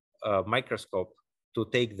the microscope to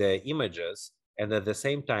take the images and at the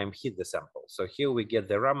same time heat the sample. So here we get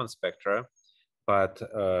the Raman spectra, but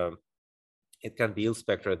it can be EELS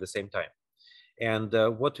spectra at the same time. And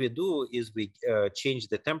what we do is we change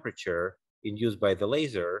the temperature induced by the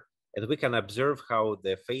laser, and we can observe how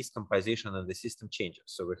the phase composition of the system changes.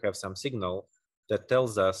 So we have some signal that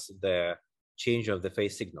tells us the change of the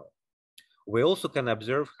phase signal. We also can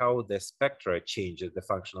observe how the spectra change as the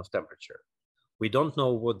function of temperature. We don't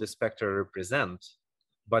know what the spectra represent,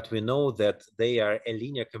 but we know that they are a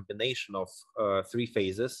linear combination of three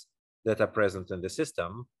phases that are present in the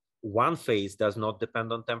system. One phase does not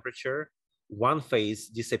depend on temperature. One phase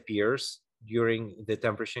disappears during the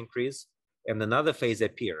temperature increase, and another phase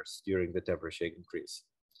appears during the temperature increase.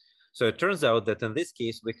 So it turns out that in this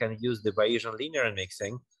case, we can use the Bayesian linear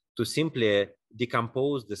unmixing to simply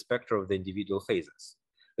decompose the spectra of the individual phases.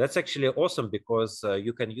 That's actually awesome because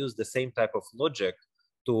you can use the same type of logic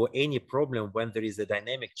to any problem when there is a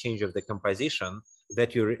dynamic change of the composition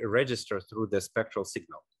that you register through the spectral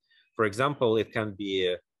signal. For example, it can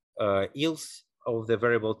be EELS of the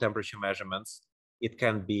variable temperature measurements. It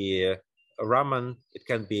can be Raman. It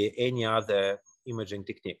can be any other imaging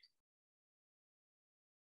technique.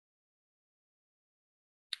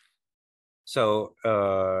 So,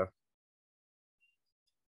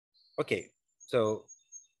 okay, so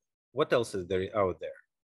what else is there out there?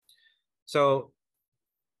 So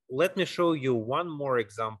let me show you one more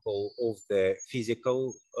example of the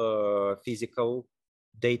physical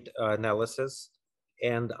data analysis,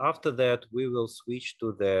 and after that we will switch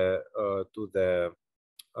to the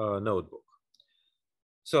notebook.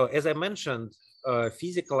 So as I mentioned,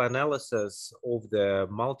 physical analysis of the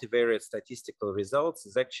multivariate statistical results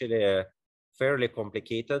is actually fairly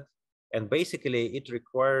complicated, and basically it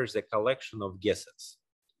requires a collection of guesses.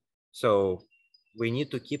 So we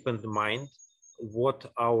need to keep in mind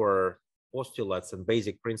what our postulates and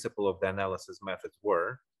basic principle of the analysis method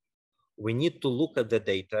were. We need to look at the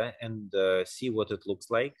data and see what it looks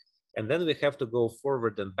like. And then we have to go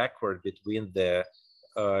forward and backward between the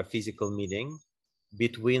physical meaning,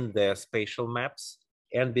 between the spatial maps,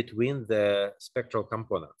 and between the spectral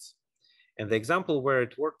components. And the example where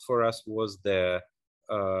it worked for us was the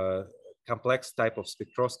complex type of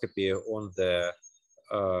spectroscopy on the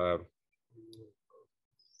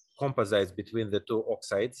composites between the two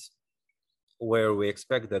oxides, where we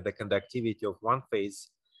expect that the conductivity of one phase,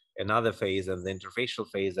 another phase, and the interfacial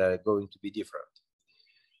phase are going to be different.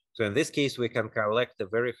 So in this case, we can collect a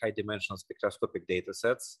very high dimensional spectroscopic data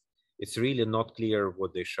sets. It's really not clear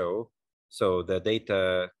what they show. So the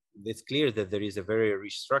data, it's clear that there is a very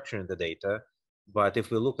rich structure in the data, but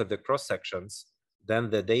if we look at the cross sections, then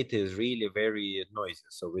the data is really very noisy,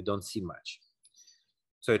 so we don't see much.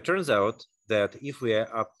 So it turns out that if we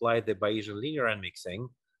apply the Bayesian linear unmixing,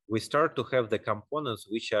 we start to have the components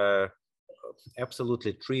which are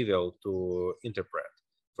absolutely trivial to interpret.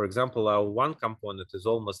 For example, our one component is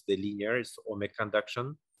almost the linear, it's ohmic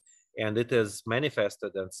conduction, and it is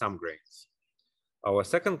manifested in some grains. Our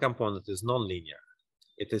second component is nonlinear.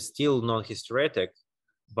 It is still non-hysteretic,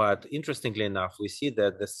 but interestingly enough, we see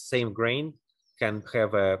that the same grain can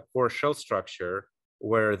have a core shell structure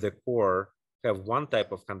where the core have one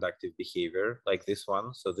type of conductive behavior, like this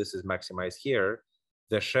one. So this is maximized here.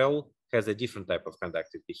 The shell has a different type of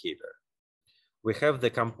conductive behavior. We have the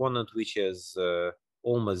component which is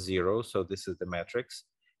almost zero. So this is the matrix.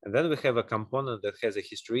 And then we have a component that has a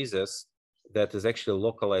hysteresis that is actually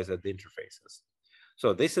localized at the interfaces.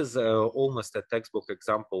 So this is almost a textbook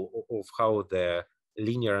example of how the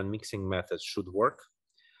linear unmixing methods should work.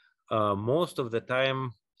 Most of the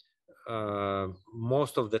time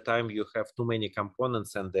you have too many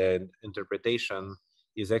components and the interpretation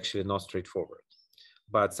is actually not straightforward.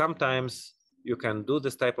 But sometimes you can do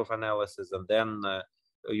this type of analysis and then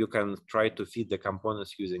you can try to feed the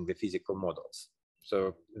components using the physical models.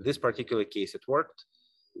 So in this particular case, it worked.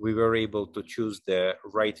 We were able to choose the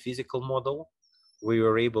right physical model. We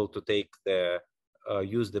were able to take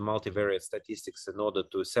use the multivariate statistics in order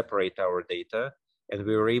to separate our data. And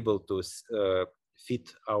we were able to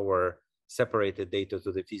fit our separated data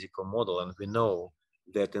to the physical model. And we know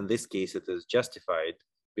that in this case, it is justified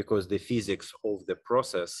because the physics of the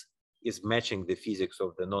process is matching the physics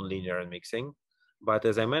of the nonlinear unmixing. But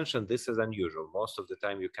as I mentioned, this is unusual. Most of the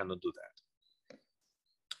time, you cannot do that.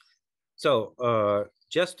 So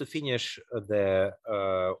just to finish the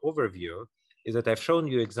overview, is that I've shown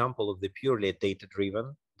you example of the purely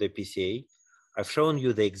data-driven, the PCA. I've shown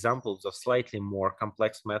you the examples of slightly more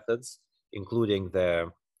complex methods, including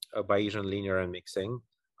the Bayesian linear unmixing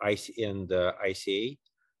and ICA.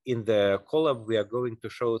 In the collab, we are going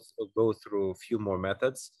to go through a few more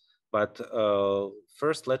methods, but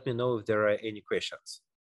first, let me know if there are any questions.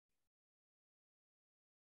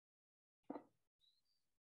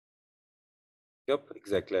 Yep,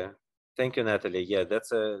 exactly. Thank you, Natalie. Yeah,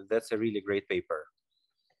 that's a really great paper.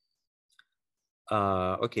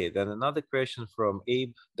 Okay, then another question from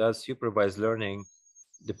Abe. Does supervised learning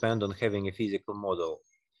depend on having a physical model?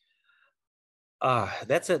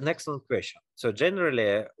 That's an excellent question. So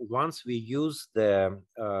generally, once we use the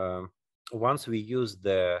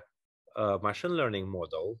machine learning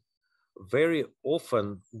model, very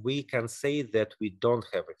often we can say that we don't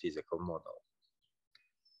have a physical model.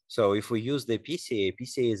 So if we use the PCA,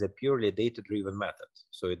 PCA is a purely data-driven method,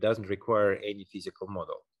 so it doesn't require any physical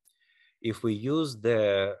model. If we use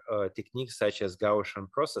the techniques such as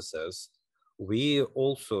Gaussian processes, we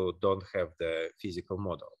also don't have the physical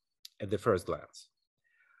model at the first glance.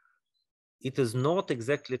 It is not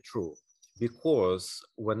exactly true, because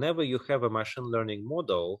whenever you have a machine learning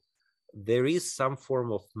model, there is some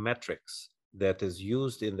form of metrics that is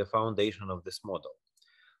used in the foundation of this model.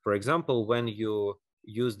 For example, when you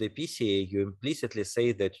use the PCA, you implicitly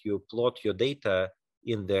say that you plot your data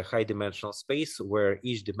in the high dimensional space where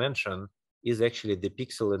each dimension is actually the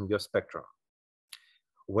pixel in your spectrum.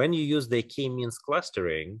 When you use the k-means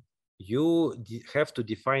clustering, you have to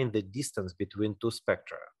define the distance between two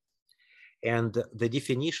spectra. And the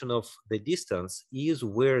definition of the distance is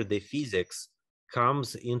where the physics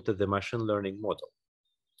comes into the machine learning model.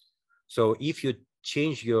 So if you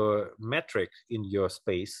change your metric in your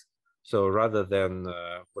space, so rather than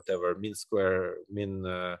whatever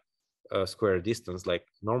square distance, like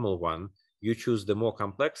normal one, you choose the more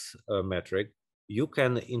complex metric, you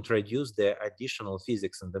can introduce the additional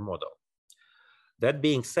physics in the model. That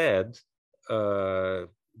being said, the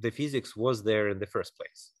physics was there in the first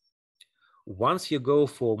place. Once you go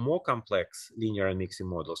for more complex linear unmixing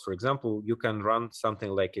models, for example, you can run something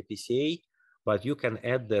like a PCA, but you can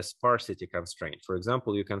add the sparsity constraint. For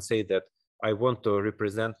example, you can say that I want to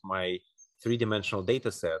represent my three-dimensional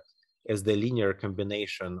data set as the linear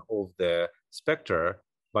combination of the spectra,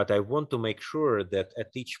 but I want to make sure that at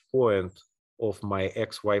each point of my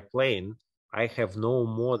XY plane, I have no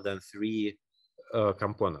more than three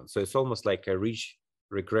components. So it's almost like a ridge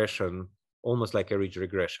regression,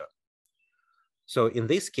 So in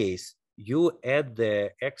this case, you add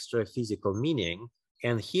the extra physical meaning.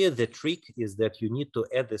 And here the trick is that you need to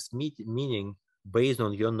add this meaning based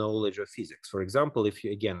on your knowledge of physics. For example, if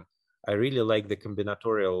you, again, I really like the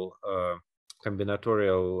combinatorial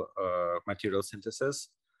material synthesis.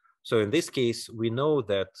 So in this case, we know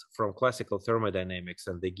that from classical thermodynamics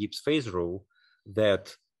and the Gibbs phase rule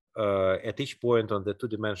that at each point on the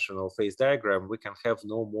two-dimensional phase diagram, we can have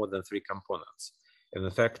no more than three components. And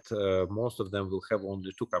in fact, most of them will have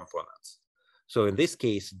only two components. So in this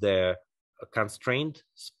case, the constrained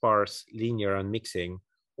sparse linear unmixing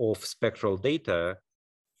of spectral data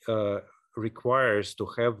requires to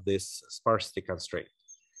have this sparsity constraint.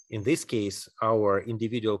 In this case, our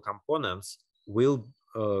individual components will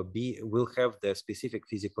have the specific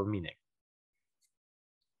physical meaning.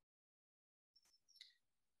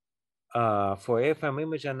 For AFM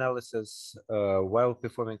image analysis, while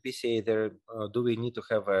performing PCA, do we need to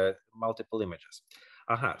have multiple images?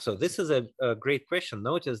 So this is a great question.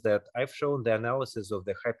 Notice that I've shown the analysis of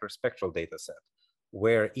the hyperspectral data set,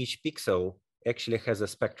 where each pixel actually has a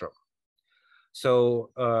spectrum.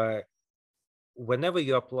 So whenever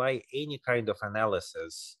you apply any kind of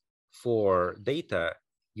analysis for data,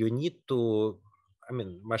 you need to,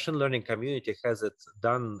 machine learning community has it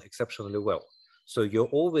done exceptionally well. So you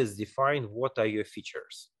always define what are your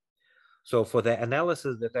features. So for the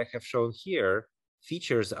analysis that I have shown here,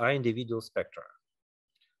 features are individual spectra.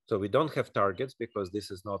 So we don't have targets because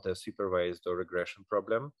this is not a supervised or regression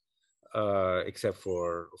problem, except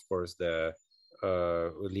for, of course, the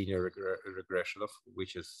linear regression,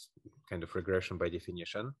 which is kind of regression by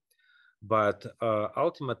definition. But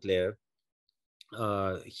ultimately,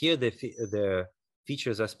 here the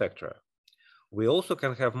features are spectra. We also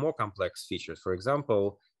can have more complex features. For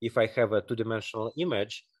example, if I have a two-dimensional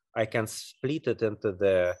image, I can split it into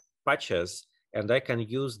the patches, and I can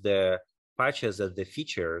use the patches as the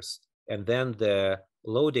features, and then the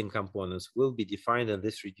loading components will be defined in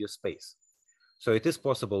this reduced space. So it is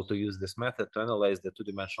possible to use this method to analyze the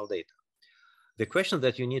two-dimensional data. The question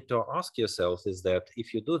that you need to ask yourself is that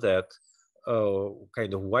if you do that,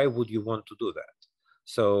 why would you want to do that?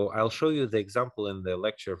 So I'll show you the example in the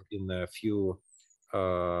lecture in a few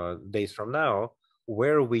days from now,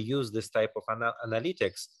 where we use this type of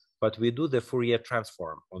analytics, but we do the Fourier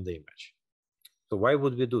transform on the image. So why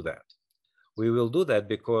would we do that? We will do that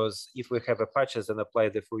because if we have a patches and apply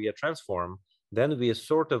the Fourier transform, then we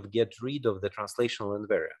sort of get rid of the translational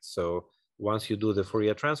invariance. So once you do the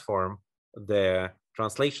Fourier transform, the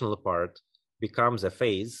translational part becomes a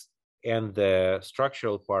phase, and the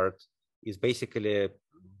structural part is basically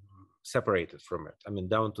separated from it.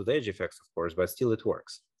 Down to the edge effects, of course, but still it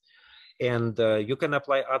works. And you can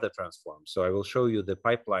apply other transforms. So I will show you the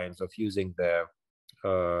pipelines of using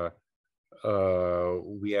the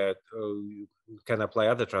you can apply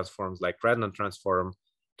other transforms like random transform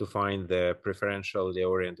to find the preferentially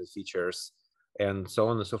oriented features and so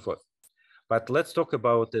on and so forth. But let's talk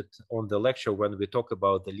about it on the lecture when we talk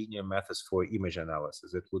about the linear methods for image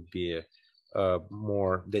analysis. It would be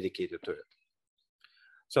more dedicated to it.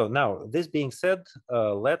 So now, this being said,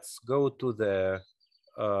 let's go to the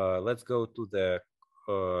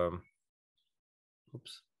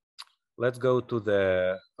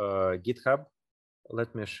GitHub.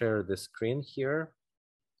 Let me share the screen here.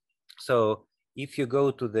 So if you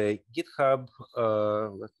go to the GitHub,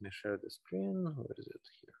 let me share the screen. Where is it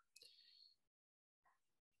here?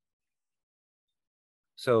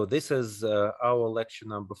 So this is our lecture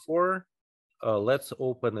number 4. Let's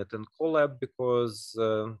open it in Colab because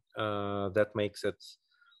that makes it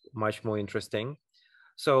much more interesting.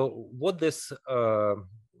 So what this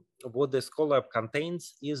Colab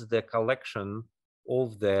contains is the collection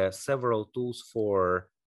of the several tools for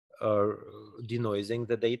denoising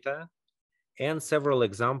the data and several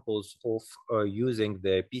examples of using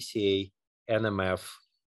the PCA, NMF,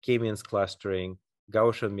 K-means clustering,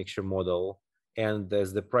 Gaussian mixture model, and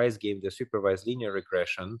as the price game, the supervised linear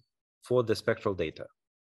regression for the spectral data.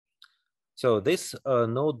 So this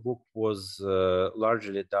notebook was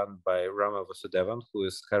largely done by Rama Vasudevan, who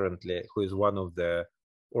is one of the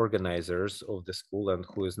organizers of the school and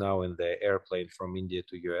who is now in the airplane from India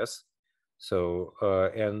to US. So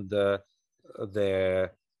the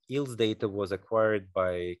EELS data was acquired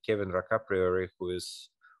by Kevin Rakapriori, who is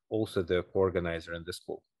also the co-organizer in the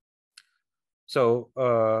school. So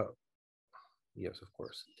yes, of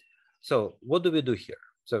course. So what do we do here?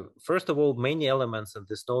 So first of all, many elements in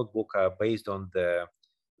this notebook are based on the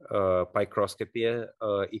picroscopy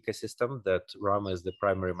ecosystem that Rama is the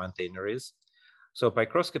primary maintainer is. So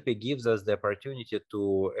picroscopy gives us the opportunity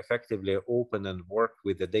to effectively open and work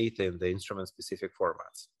with the data in the instrument-specific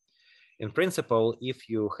formats. In principle, if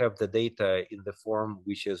you have the data in the form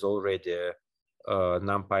which is already a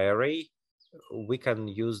NumPy array, we can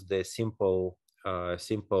use the simple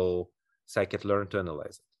scikit-learn to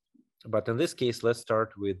analyze it. But in this case, let's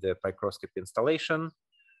start with the picroscopy installation.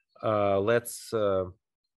 Let's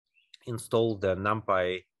install the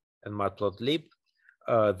NumPy and matplotlib.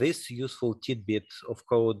 This useful tidbit of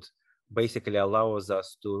code basically allows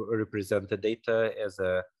us to represent the data as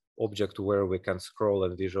an object where we can scroll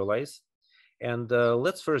and visualize. And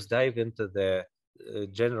let's first dive into the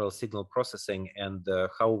general signal processing and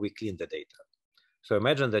how we clean the data. So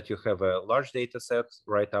imagine that you have a large data set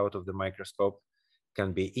right out of the microscope.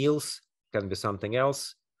 Can be EELS, can be something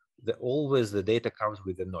else. Always the data comes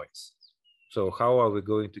with the noise. So how are we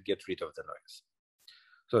going to get rid of the noise?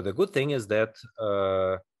 So the good thing is that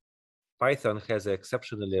Python has an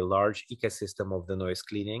exceptionally large ecosystem of the noise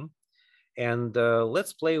cleaning, and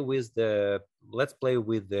let's play with the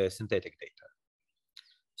synthetic data.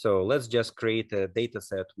 So let's just create a data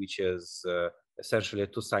set which is essentially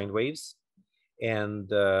 2 sine waves, and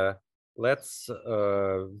let's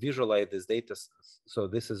visualize this data. So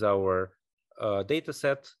this is our data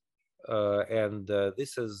set, and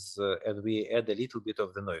we add a little bit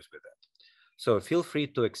of the noise with that. So feel free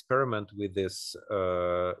to experiment with this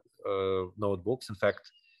notebooks. In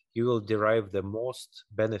fact, you will derive the most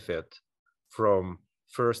benefit from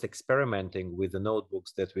first experimenting with the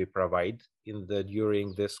notebooks that we provide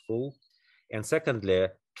during this school, and secondly,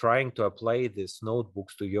 trying to apply these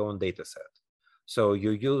notebooks to your own data set. So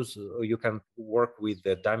you can work with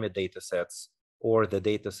the dummy data sets or the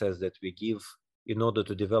data sets that we give in order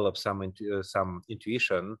to develop some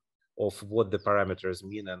intuition of what the parameters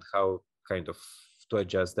mean and how kind of to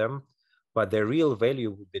adjust them. But the real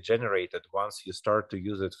value will be generated once you start to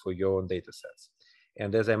use it for your own data sets.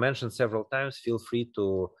 And as I mentioned several times, feel free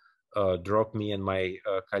to drop me and my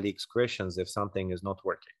colleagues questions if something is not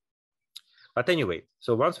working. But anyway,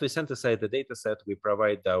 so once we synthesize the data set, we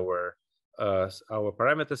provide our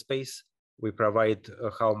parameter space, we provide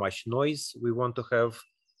how much noise we want to have,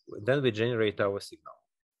 then we generate our signal.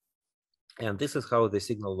 And this is how the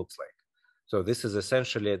signal looks like. So this is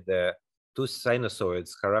essentially the 2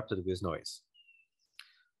 sinusoids corrupted with noise.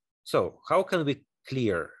 So how can we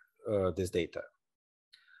clear this data?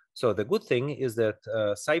 So the good thing is that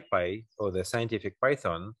SciPy, or the scientific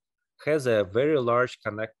Python, has a very large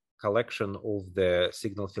collection of the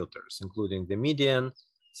signal filters, including the median,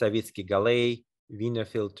 Sawitzy-Golay, Wiener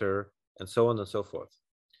filter, and so on and so forth.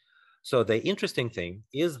 So the interesting thing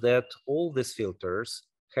is that all these filters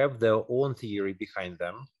have their own theory behind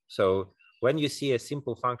them. So when you see a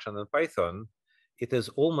simple function in Python, it is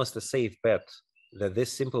almost a safe bet that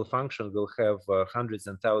this simple function will have hundreds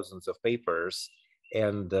and thousands of papers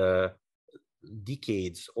and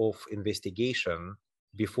decades of investigation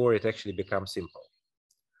before it actually becomes simple.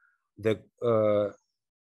 The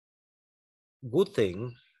good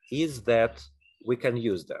thing is that we can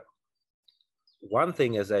use them. One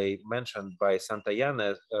thing, as I mentioned by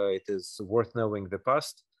Santayana, it is worth knowing the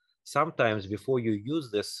past. Sometimes before you use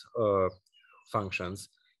these functions,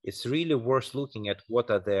 it's really worth looking at what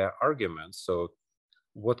are their arguments, so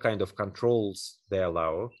what kind of controls they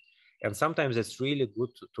allow. And sometimes it's really good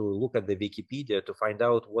to look at the Wikipedia to find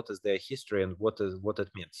out what is their history and what it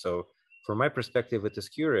means. So from my perspective, it is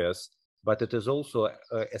curious, but it is also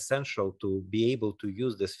essential to be able to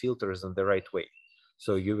use these filters in the right way.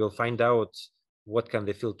 So you will find out what can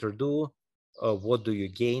the filter do, what do you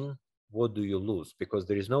gain, what do you lose, because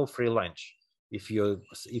there is no free lunch. If you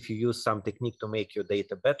use some technique to make your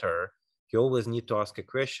data better, you always need to ask a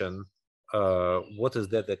question, what is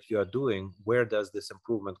that you are doing? Where does this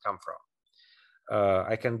improvement come from?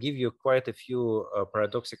 I can give you quite a few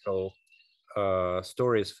paradoxical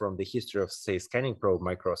stories from the history of, say, scanning probe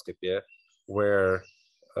microscopy, where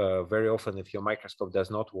very often if your microscope does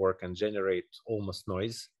not work and generate almost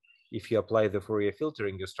noise, if you apply the Fourier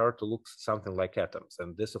filtering, you start to look something like atoms.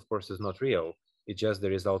 And this, of course, is not real. It's just the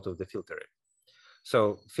result of the filtering.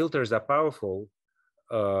 So filters are powerful.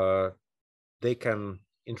 They can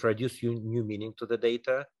introduce new meaning to the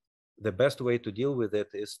data. The best way to deal with it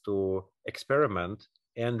is to experiment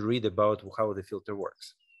and read about how the filter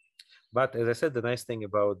works. But as I said, the nice thing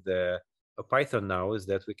about the Python now is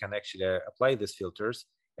that we can actually apply these filters.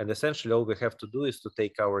 And essentially all we have to do is to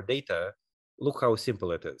take our data. Look how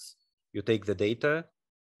simple it is. You take the data,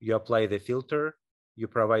 you apply the filter, you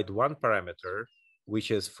provide one parameter,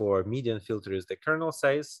 which is for median filter is the kernel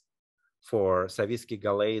size. For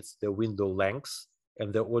Sawitzy-Golay, it's the window length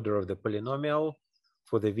and the order of the polynomial.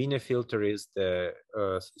 For the Wiener filter is the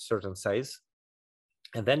certain size.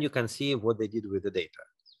 And then you can see what they did with the data.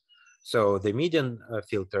 So the median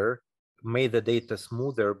filter made the data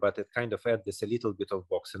smoother, but it kind of added this a little bit of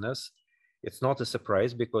boxiness. It's not a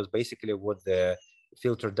surprise because basically what the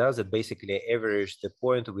filter does, it basically averages the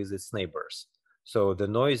point with its neighbors. So the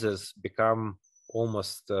noises become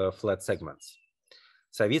almost flat segments.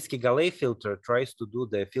 Sawitzy-Golay filter tries to do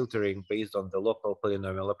the filtering based on the local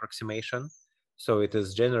polynomial approximation. So it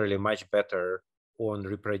is generally much better on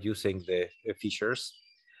reproducing the features.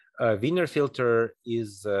 Wiener filter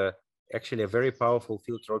is actually a very powerful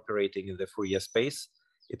filter operating in the Fourier space.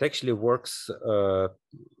 It actually works,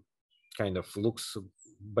 kind of looks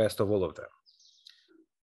best of all of them.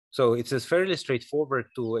 So it is fairly straightforward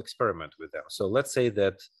to experiment with them. So let's say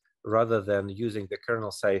that rather than using the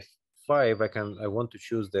kernel size 5, I want to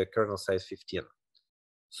choose the kernel size 15.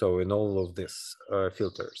 So in all of these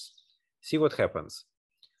filters, see what happens.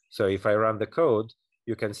 So if I run the code,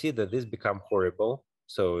 you can see that this become horrible.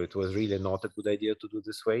 So it was really not a good idea to do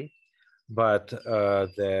this way. But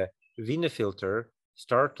the Wiener filter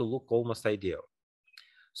start to look almost ideal.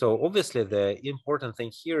 So obviously the important thing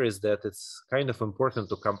here is that it's kind of important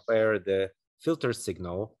to compare the filter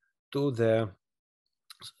signal to the,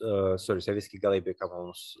 sorry, Sawitzy-Golay become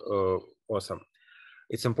almost awesome.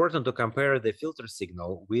 It's important to compare the filter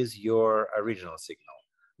signal with your original signal.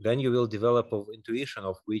 Then you will develop an intuition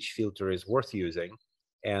of which filter is worth using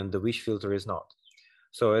and which filter is not.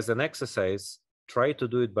 So as an exercise, try to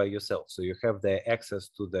do it by yourself. So you have the access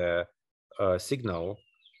to the signal,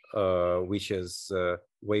 which is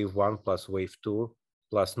wave 1 plus wave 2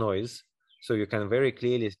 plus noise. So you can very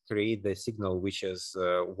clearly create the signal, which is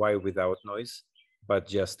Y without noise, but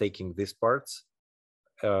just taking these parts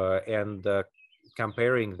and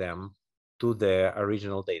comparing them to the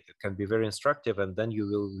original data. It can be very instructive, and then you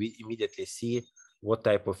will immediately see what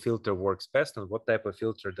type of filter works best and what type of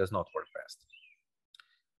filter does not work best.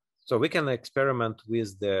 So we can experiment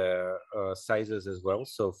with the sizes as well.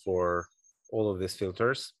 So for all of these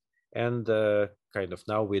filters, and kind of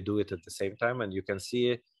now we do it at the same time, and you can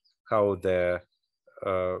see how the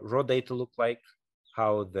raw data look like,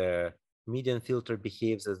 how the median filter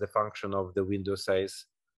behaves as the function of the window size,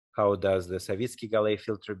 how does the Sawitzy-Golay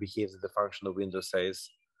filter behave as the function of window size,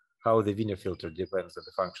 how the Wiener filter depends on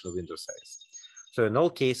the function of window size. So in all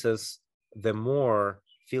cases, the more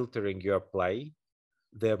filtering you apply,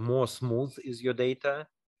 the more smooth is your data,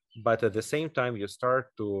 but at the same time, you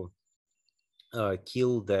start to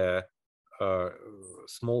kill the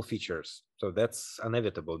small features. So that's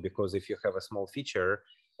inevitable, because if you have a small feature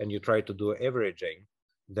and you try to do averaging,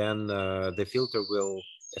 then the filter will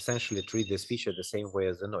essentially treat this feature the same way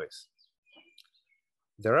as the noise.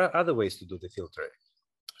 There are other ways to do the filtering.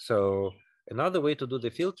 So another way to do the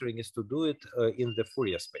filtering is to do it in the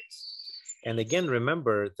Fourier space. And again,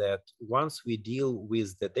 remember that once we deal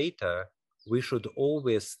with the data, we should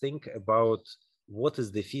always think about what is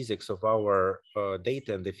the physics of our data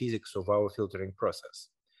and the physics of our filtering process.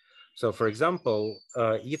 So for example,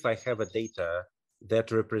 if I have a data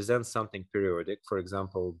that represents something periodic, for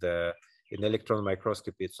example, in electron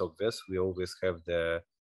microscopy, it's obvious. We always have the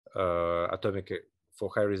atomic, for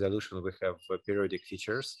high resolution, we have periodic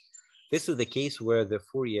features. This is the case where the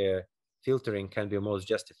Fourier filtering can be most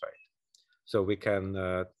justified. So we can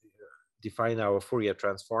define our Fourier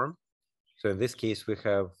transform. So in this case, we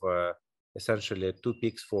have essentially 2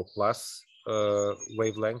 peaks for plus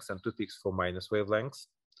wavelengths and 2 peaks for minus wavelengths.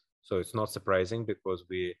 So it's not surprising because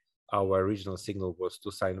our original signal was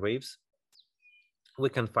 2 sine waves. We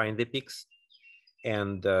can find the peaks,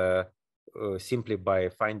 and simply by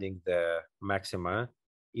finding the maxima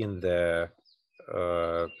in the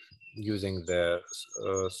using the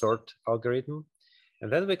sort algorithm, and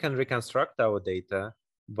then we can reconstruct our data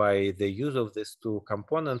by the use of these 2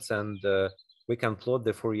 components, and we can plot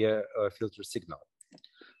the Fourier filter signal.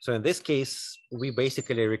 So in this case, we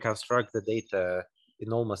basically reconstruct the data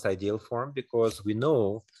in almost ideal form because we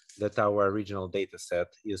know that our original data set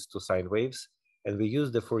is 2 sine waves, and we use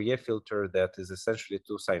the Fourier filter that is essentially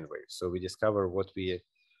 2 sine waves. So we discover what we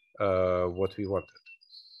wanted.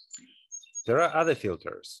 There are other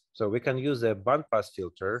filters. So we can use a bandpass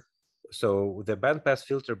filter. So the bandpass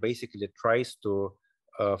filter basically tries to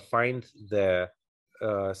find the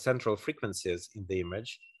central frequencies in the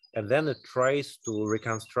image, and then it tries to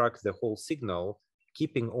reconstruct the whole signal,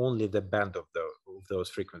 keeping only the band of those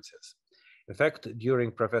frequencies. In fact,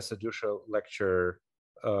 during Professor Dushel lecture,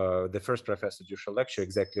 the first Professor Dushel lecture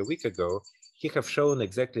exactly a week ago, he have shown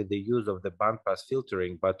exactly the use of the bandpass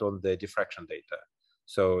filtering, but on the diffraction data.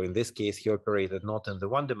 So in this case, he operated not in the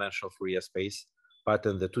 1-dimensional Fourier space, but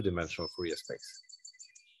in the 2-dimensional Fourier space.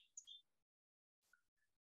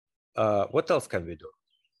 What else can we do?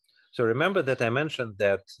 So remember that I mentioned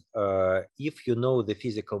that if you know the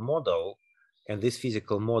physical model, and this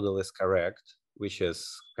physical model is correct, which is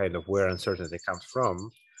kind of where uncertainty comes from,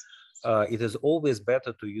 it is always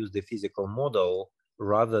better to use the physical model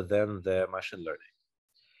rather than the machine learning.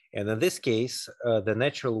 And in this case, the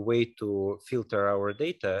natural way to filter our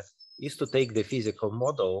data is to take the physical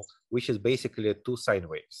model, which is basically 2 sine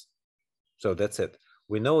waves. So that's it.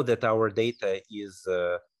 We know that our data is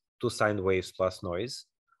 2 sine waves plus noise.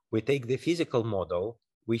 We take the physical model,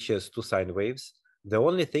 which is 2 sine waves. The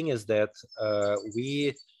only thing is that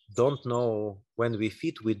we don't know, when we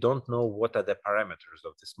fit, we don't know what are the parameters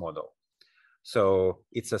of this model. So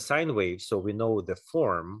it's a sine wave, so we know the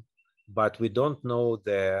form, but we don't know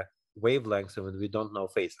the wavelengths and we don't know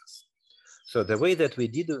phases. So the way that we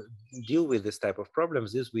deal with this type of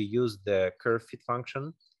problems is we use the curve fit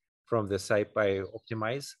function from the SciPy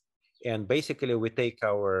optimize. And basically we take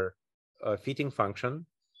our fitting function,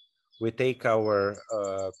 we take our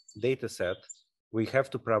data set, we have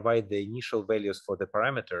to provide the initial values for the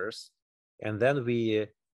parameters, and then we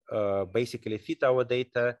basically fit our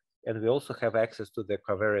data, and we also have access to the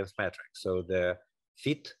covariance matrix. So the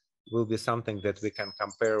fit will be something that we can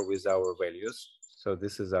compare with our values. So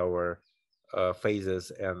this is our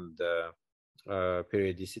phases and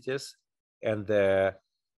periodicities. And the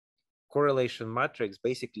correlation matrix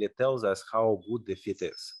basically tells us how good the fit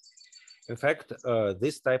is. In fact,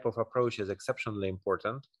 this type of approach is exceptionally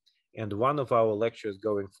important. And one of our lectures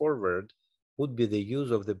going forward would be the use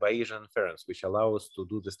of the Bayesian inference, which allows us to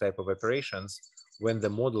do this type of operations when the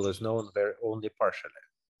model is known only partially.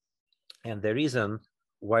 And the reason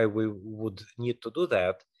why we would need to do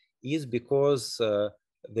that is because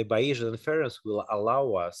the Bayesian inference will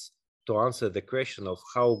allow us to answer the question of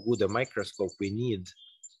how good a microscope we need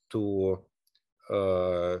to,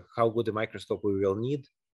 how good a microscope we will need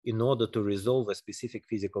in order to resolve a specific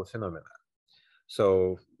physical phenomena.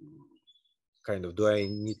 So kind of, do I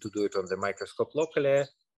need to do it on the microscope locally?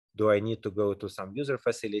 Do I need to go to some user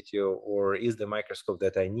facility, or is the microscope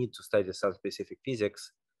that I need to study some specific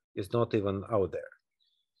physics is not even out there?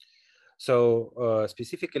 So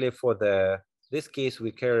specifically for this case,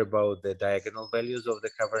 we care about the diagonal values of the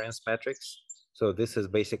covariance matrix. So this is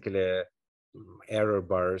basically error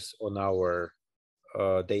bars on our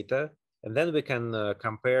data. And then we can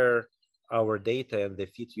compare our data and the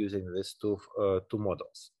fit using these two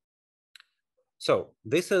models. So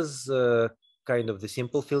this is kind of the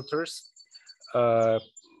simple filters.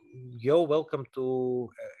 You're welcome to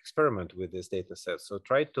experiment with this data set. So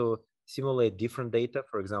try to simulate different data.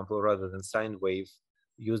 For example, rather than sine wave,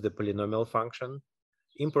 use the polynomial function.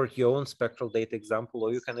 Import your own spectral data example,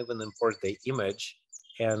 or you can even import the image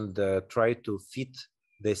and try to fit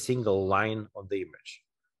the single line on the image.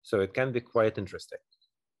 So it can be quite interesting.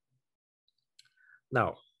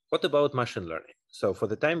 Now, What about machine learning? So for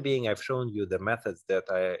the time being, I've shown you the methods that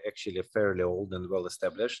are actually fairly old and well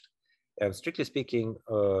established, and strictly speaking,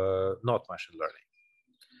 not machine learning.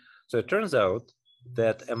 So it turns out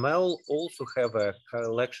that ML also have a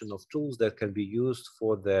collection of tools that can be used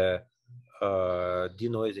for the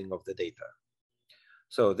denoising of the data.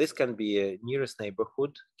 So this can be a nearest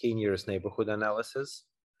neighborhood, k-nearest neighborhood analysis,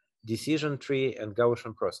 decision tree, and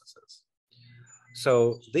Gaussian processes.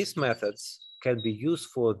 So these methods can be used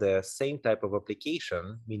for the same type of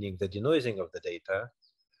application, meaning the denoising of the data,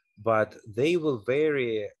 but they will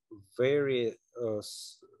vary very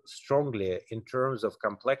strongly in terms of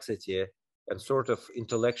complexity and sort of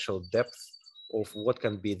intellectual depth of what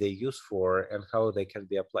can be they used for and how they can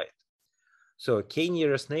be applied. So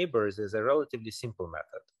k-nearest neighbors is a relatively simple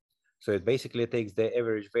method. So it basically takes the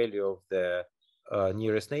average value of the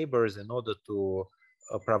nearest neighbors in order to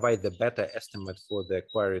provide the beta estimate for the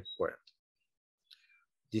queried point.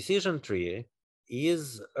 Decision tree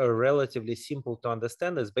is relatively simple to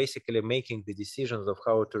understand. It's basically making the decisions of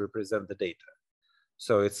how to represent the data.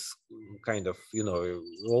 So it's kind of, you know,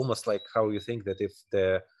 almost like how you think that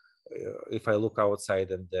if I look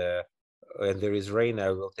outside and there is rain,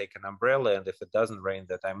 I will take an umbrella, and if it doesn't rain,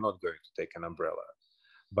 that I'm not going to take an umbrella.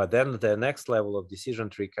 But then the next level of decision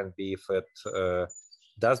tree can be if it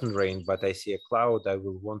doesn't rain, but I see a cloud, I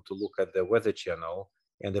will want to look at the weather channel.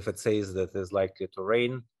 And if it says that it's likely to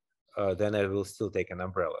rain, then I will still take an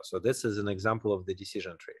umbrella. So this is an example of the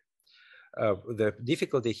decision tree. The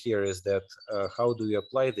difficulty here is that how do you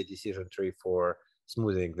apply the decision tree for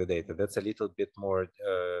smoothing the data? That's a little bit more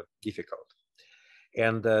difficult.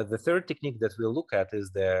 And the third technique that we'll look at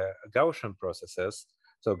is the Gaussian processes.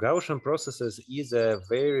 So Gaussian processes is a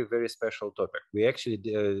very, very special topic. We actually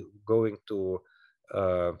going to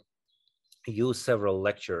use several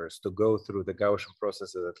lectures to go through the Gaussian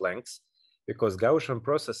processes at length, because Gaussian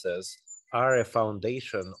processes are a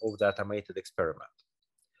foundation of the automated experiment.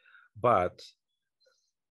 But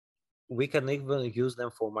we can even use them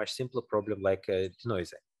for much simpler problem like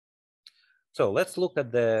denoising. So let's look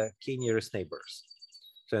at the k-nearest neighbors.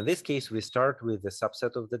 So in this case, we start with the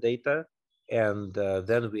subset of the data, and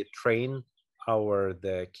then we train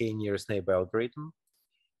the k-nearest neighbor algorithm,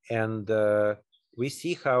 and we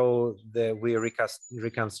see how we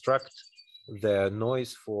reconstruct the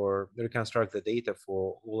noise reconstruct the data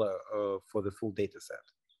for the full data set.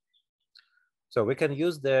 So we can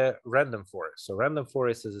use the random forest. So random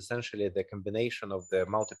forest is essentially the combination of the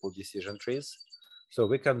multiple decision trees. So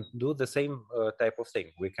we can do the same type of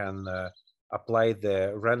thing. We can apply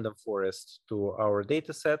the random forest to our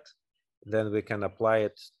data set, then we can apply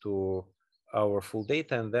it to our full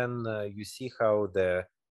data, and then you see how the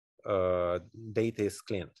data is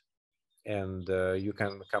cleaned. And you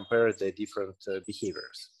can compare the different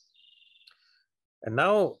behaviors. And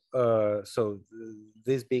now, so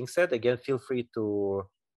this being said, again, feel free to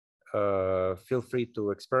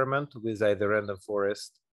experiment with either random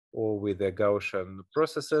forest or with the Gaussian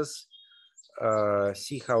processes.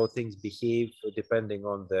 See how things behave depending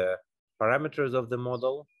on the parameters of the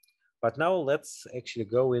model. But now let's actually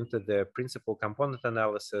go into the principal component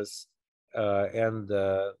analysis and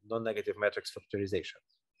non-negative matrix factorization.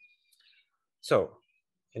 So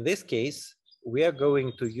in this case, we are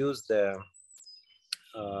going to use the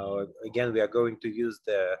again, we are going to use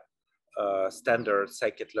the standard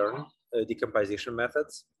scikit-learn decomposition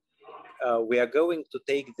methods. We are going to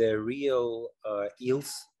take the real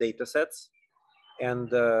EELS datasets, and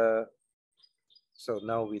so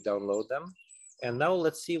now we download them. And now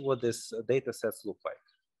let's see what these datasets look like.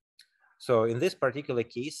 So in this particular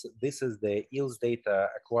case, this is the EELS data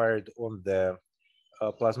acquired on the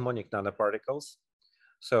plasmonic nanoparticles.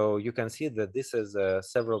 So you can see that this is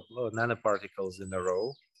several nanoparticles in a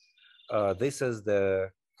row. This is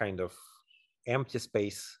the kind of empty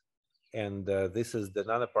space, and this is the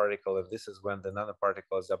nanoparticle, and this is when the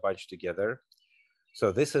nanoparticles are bunched together.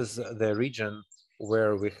 So this is the region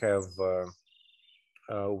where we have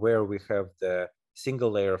the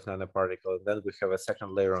single layer of nanoparticle, and then we have a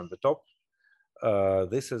second layer on the top.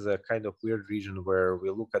 This is a kind of weird region where we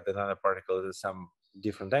look at the nanoparticle at some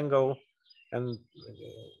different angle, and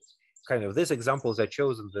kind of these examples are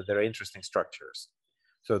chosen that there are interesting structures.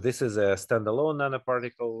 So this is a standalone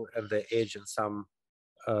nanoparticle and the edge in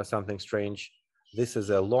something strange. This is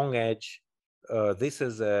a long edge. This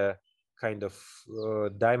is a kind of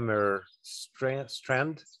dimer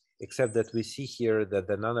strand, except that we see here that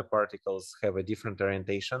the nanoparticles have a different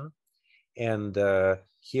orientation. And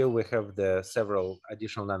here we have the several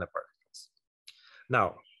additional nanoparticles.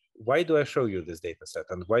 Now, why do I show you this data set,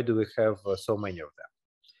 and why do we have so many of them?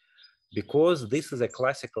 Because this is a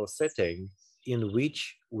classical setting in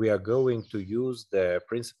which we are going to use the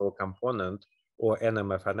principal component or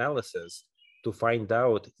NMF analysis to find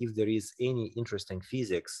out if there is any interesting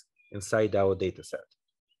physics inside our data set.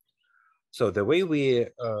 So the way we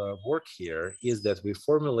work here is that we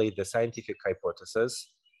formulate the scientific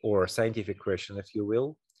hypothesis or scientific question, if you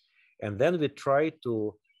will, and then we try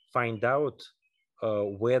to find out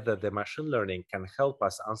whether the machine learning can help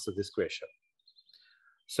us answer this question.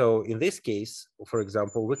 So in this case, for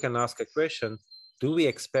example, we can ask a question, do we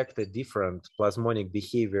expect a different plasmonic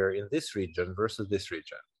behavior in this region versus this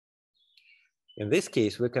region? In this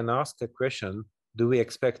case, we can ask a question, do we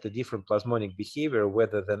expect a different plasmonic behavior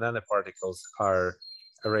whether the nanoparticles are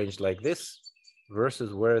arranged like this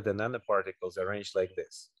versus where the nanoparticles are arranged like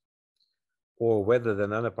this, or whether the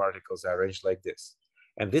nanoparticles are arranged like this.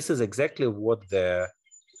 And this is exactly what the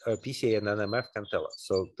PCA and NMF can tell us.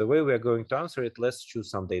 So the way we are going to answer it, let's choose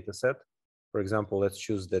some data set. For example, let's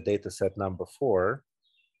choose the data set number 4.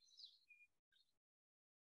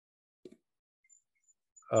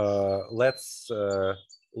 Let's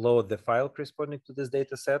load the file corresponding to this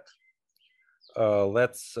data set.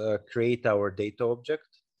 Let's create our data object.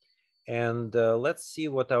 And let's see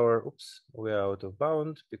what our, oops, we are out of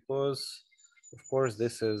bound because, of course,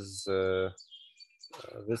 this is,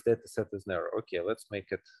 this data set is narrow. Okay, let's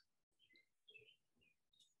make it.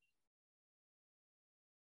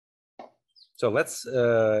 So let's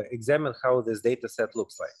examine how this data set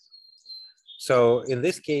looks like. So in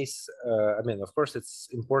this case, I mean, of course, it's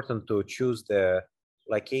important to choose the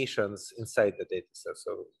locations inside the data set.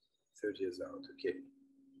 So 30 is out, okay.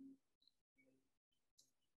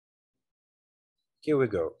 Here we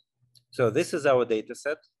go. So this is our data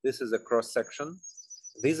set. This is a cross section.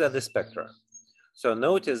 These are the spectra. So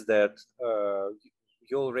notice that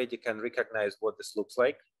you already can recognize what this looks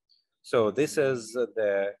like. So this is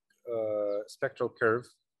the spectral curve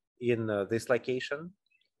in this location.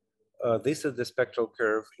 This is the spectral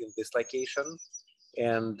curve in this location.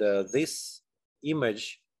 And this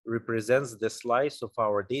image represents the slice of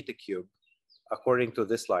our data cube according to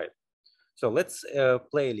this line. So let's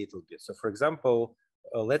play a little bit. So for example,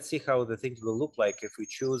 let's see how the thing will look like if we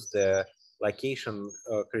choose the location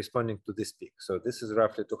corresponding to this peak. So this is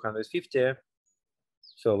roughly 250.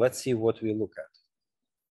 So let's see what we look at.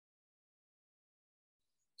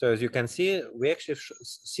 So as you can see, we actually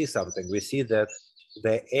see something. We see that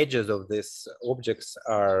the edges of these objects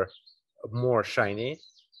are more shiny,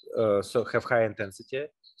 so have high intensity.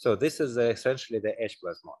 So this is essentially the edge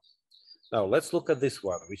plasmon. Now let's look at this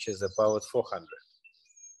one, which is about 400.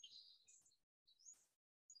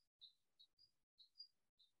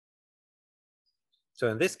 So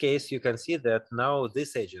in this case, you can see that now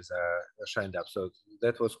these edges are shined up. So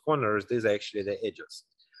that was corners, these are actually the edges.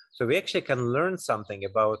 So we actually can learn something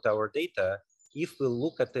about our data if we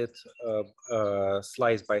look at it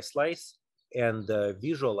slice by slice and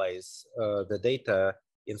visualize the data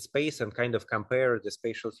in space and kind of compare the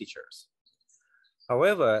spatial features.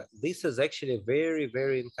 However, this is actually very,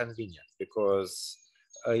 very inconvenient because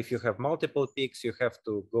if you have multiple peaks, you have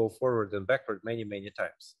to go forward and backward many, many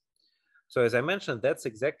times. So as I mentioned, that's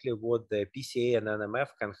exactly what the PCA and NMF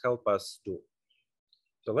can help us do.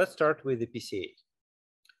 So let's start with the PCA.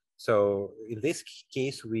 So in this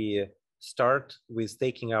case, we start with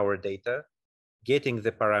taking our data, getting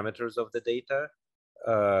the parameters of the data.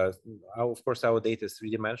 Of course, our data is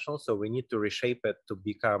three-dimensional, so we need to reshape it to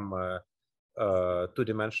become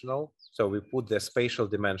two-dimensional. So we put the spatial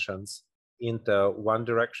dimensions into one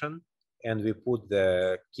direction, and we put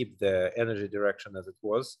keep the energy direction as it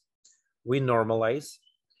was. We normalize.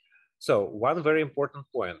 So one very important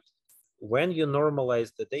point, when you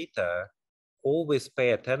normalize the data, always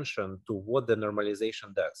pay attention to what the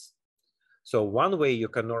normalization does. So one way you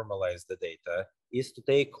can normalize the data is to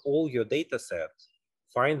take all your data set,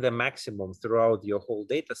 find the maximum throughout your whole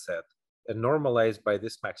data set, and normalize by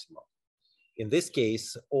this maximum. In this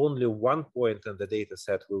case, only one point in the data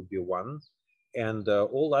set will be 1, and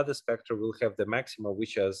all other spectra will have the maxima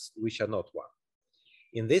which are not 1.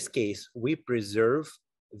 In this case, we preserve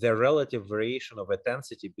the relative variation of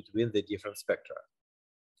intensity between the different spectra.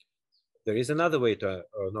 There is another way to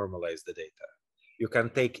normalize the data. You can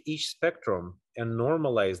take each spectrum and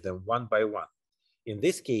normalize them one by one. In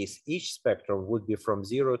this case, each spectrum would be from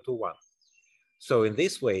 0 to 1. So in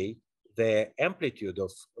this way, the amplitude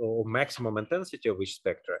of or maximum intensity of each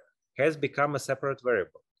spectra has become a separate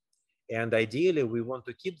variable. And ideally, we want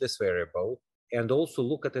to keep this variable and also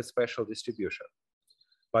look at its spatial distribution.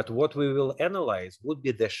 But what we will analyze would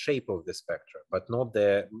be the shape of the spectra, but not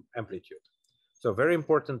the amplitude. So very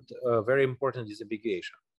important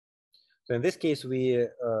disambiguation. So in this case, we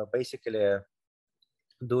basically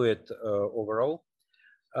do it overall,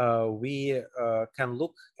 we can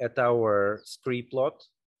look at our scree plot.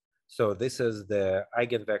 So this is the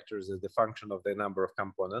eigenvectors as the function of the number of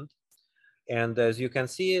components. And as you can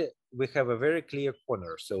see, we have a very clear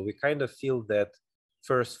corner. So we kind of feel that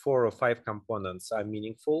first 4 or 5 components are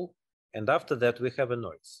meaningful. And after that, we have a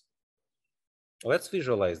noise. Let's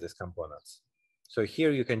visualize these components. So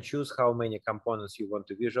here you can choose how many components you want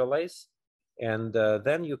to visualize. And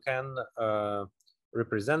then you can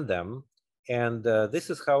represent them. And this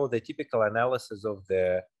is how the typical analysis of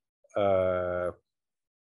the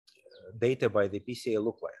data by the PCA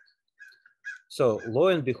look like. So lo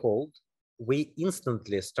and behold, we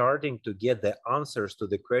instantly starting to get the answers to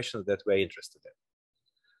the questions that we're interested in.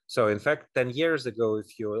 So in fact, 10 years ago,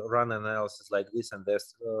 if you run an analysis like this and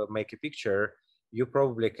this make a picture, you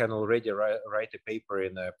probably can already write a paper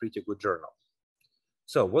in a pretty good journal.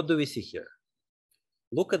 So what do we see here?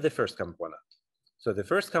 Look at the first component. So the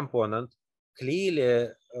first component clearly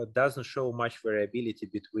doesn't show much variability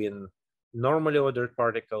between normally ordered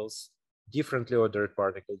particles, differently ordered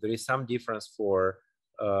particles. There is some difference for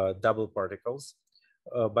double particles,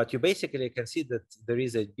 but you basically can see that there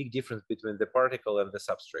is a big difference between the particle and the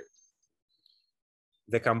substrate.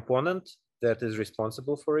 The component that is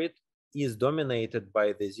responsible for it is dominated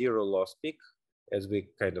by the zero loss peak, as we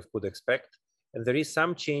kind of could expect, and there is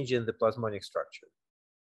some change in the plasmonic structure.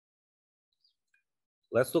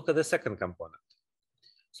 Let's look at the second component.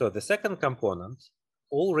 So the second component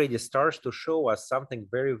already starts to show us something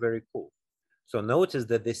very, very cool. So notice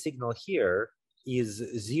that the signal here is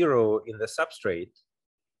 0 in the substrate.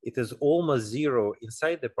 It is almost 0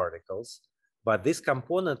 inside the particles, but this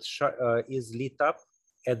component is lit up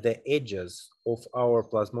at the edges of our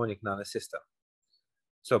plasmonic nanosystem.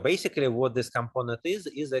 So basically what this component is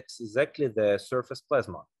exactly the surface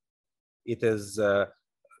plasmon. It is,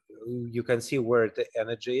 you can see where the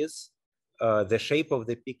energy is. The shape of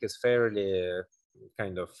the peak is fairly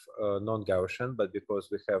kind of non-Gaussian, but because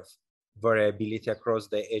we have variability across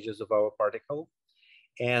the edges of our particle.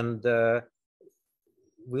 And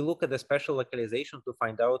we look at the spatial localization to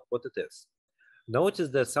find out what it is. Notice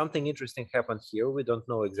that something interesting happened here. We don't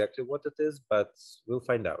know exactly what it is, but we'll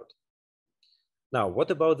find out. Now,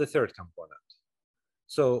 what about the third component?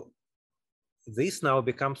 So this now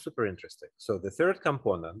becomes super interesting. So the third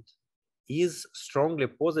component is strongly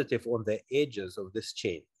positive on the edges of this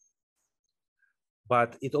chain.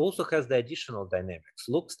 But it also has the additional dynamics.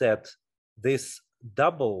 Looks that this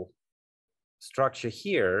double structure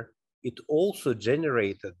here, it also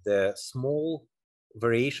generated the small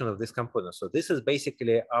variation of this component. So this is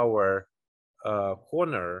basically our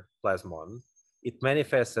corner plasmon. It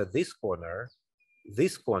manifests at this corner,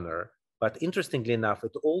 but interestingly enough,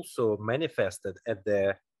 it also manifested at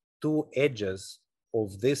the 2 edges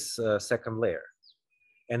of this second layer.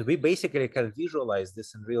 And we basically can visualize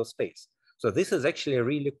this in real space. So this is actually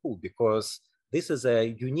really cool because this is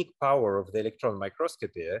a unique power of the electron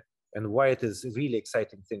microscopy, and why it is a really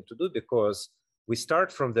exciting thing to do, because we start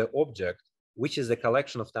from the object, which is a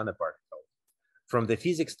collection of nanoparticles. From the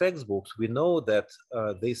physics textbooks, we know that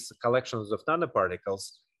these collections of nanoparticles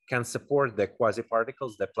can support the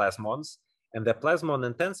quasi-particles, the plasmons, and the plasmon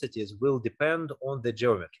intensities will depend on the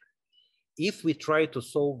geometry. If we try to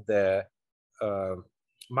solve the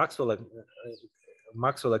Maxwell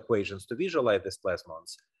equations to visualize these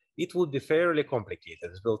plasmons, it would be fairly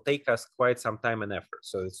complicated. It will take us quite some time and effort,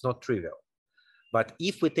 so it's not trivial. But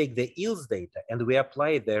if we take the EELS data and we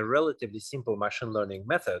apply the relatively simple machine learning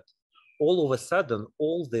method, all of a sudden,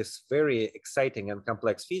 all this very exciting and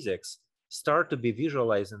complex physics start to be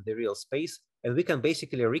visualized in the real space, and we can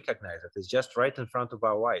basically recognize it. It's just right in front of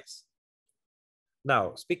our eyes.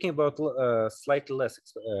 Now, speaking about slightly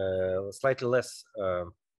less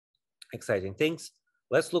exciting things,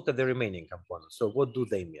 let's look at the remaining components. So what do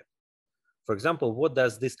they mean? For example, what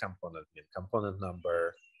does this component mean? Component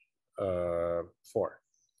number 4.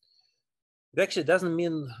 It actually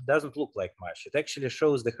doesn't look like much. It actually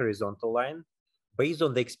shows the horizontal line. Based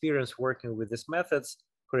on the experience working with these methods,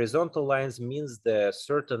 horizontal lines means the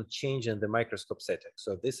certain change in the microscope setting.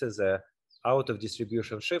 So this is a out of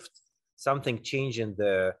distribution shift, something changed in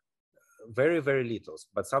the very, very little,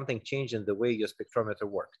 but something changed in the way your spectrometer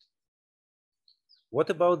worked. What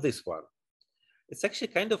about this one? It's actually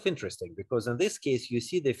kind of interesting because in this case, you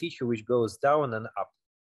see the feature which goes down and up.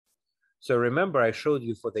 So remember, I showed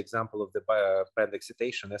you for the example of the band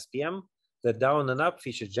excitation SPM, the down and up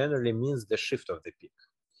feature generally means the shift of the peak.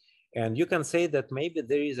 And you can say that maybe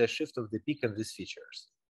there is a shift of the peak in these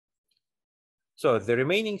features. So the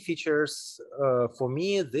remaining features, for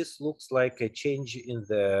me, this looks like a change in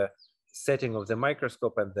the setting of the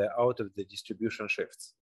microscope and the out of the distribution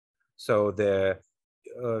shifts. So the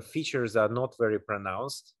features are not very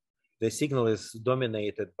pronounced. The signal is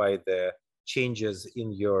dominated by the changes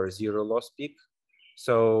in your zero loss peak.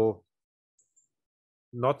 So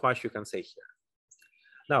not much you can say here.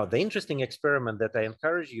 Now, the interesting experiment that I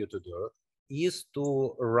encourage you to do is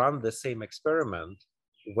to run the same experiment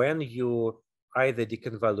when you either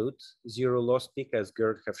deconvolute zero loss peak, as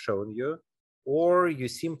Gerd have shown you, or you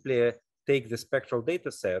simply take the spectral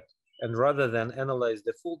data set, and rather than analyze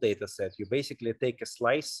the full data set, you basically take a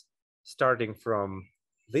slice starting from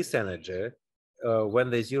this energy when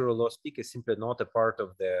the zero loss peak is simply not a part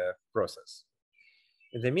of the process.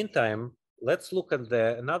 In the meantime, let's look at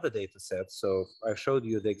another data set. So I showed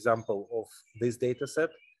you the example of this data set.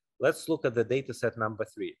 Let's look at the data set number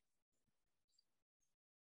 3.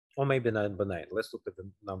 Or maybe number 9. Let's look at the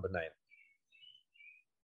number 9.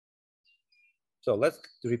 So let's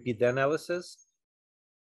repeat the analysis.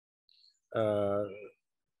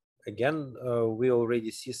 Again, we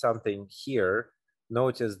already see something here.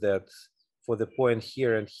 Notice that for the point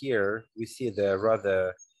here and here, we see the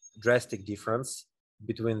rather drastic difference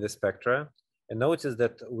between the spectra. And notice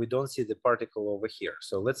that we don't see the particle over here.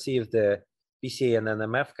 So let's see if the PCA and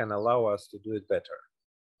NMF can allow us to do it better.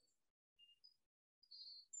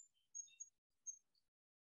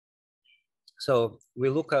 So we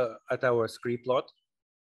look at our scree plot.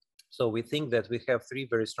 So we think that we have 3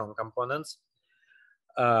 very strong components.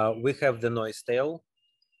 We have the noise tail.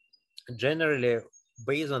 Generally,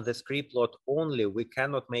 based on the scree plot only, we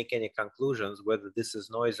cannot make any conclusions whether this is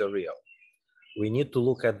noise or real. We need to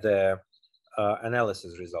look at the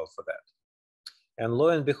analysis result for that. And lo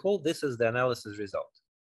and behold, this is the analysis result.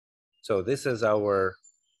 So this is our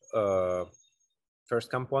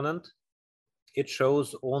first component. It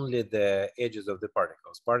shows only the edges of the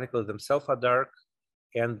particles. Particles themselves are dark,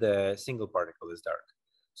 and the single particle is dark.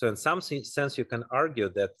 So in some sense, you can argue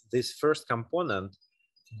that this first component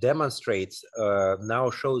demonstrates, now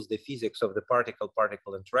shows the physics of the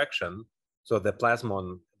particle-particle interaction, so the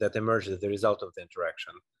plasmon that emerges as the result of the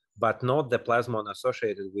interaction, but not the plasmon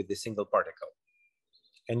associated with the single particle.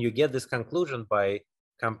 And you get this conclusion by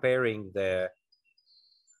comparing the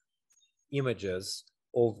images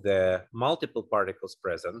of the multiple particles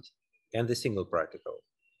present and the single particle.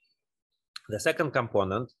 The second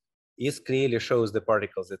component clearly shows the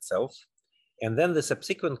particles itself. And then the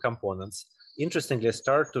subsequent components, interestingly,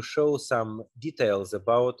 start to show some details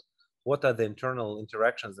about what are the internal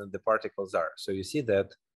interactions and the particles are. So you see that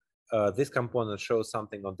this component shows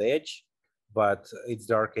something on the edge, but it's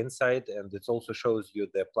dark inside, and it also shows you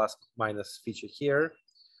the plus minus feature here.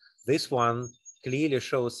 This one clearly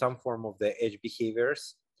shows some form of the edge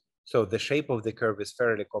behaviors. So the shape of the curve is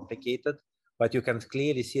fairly complicated, but you can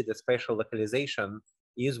clearly see the spatial localization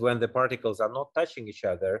is when the particles are not touching each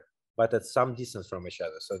other, but at some distance from each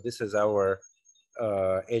other. So this is our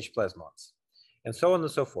edge plasmons, and so on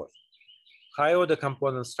and so forth. High order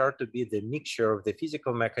components start to be the mixture of the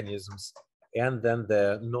physical mechanisms and then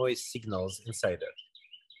the noise signals inside it.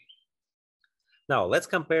 Now let's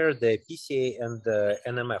compare the PCA and the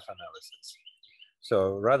NMF analysis.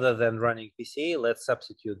 So rather than running PCA, let's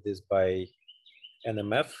substitute this by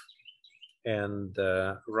NMF and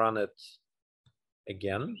run it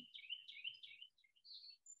again.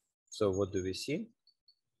 So what do we see?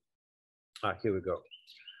 Here we go.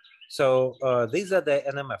 So these are the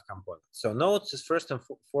NMF components. So notice first and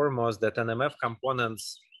foremost that NMF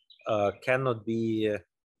components cannot be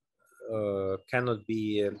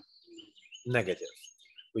negative,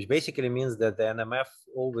 which basically means that the NMF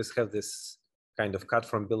always have this kind of cut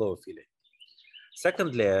from below feeling.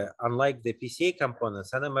 Secondly, unlike the PCA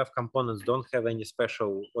components, NMF components don't have any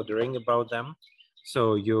special ordering about them.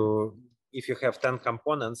 So if you have 10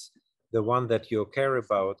 components, the one that you care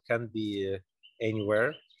about can be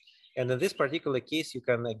anywhere. And in this particular case, you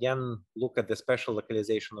can again look at the spatial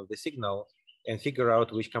localization of the signal and figure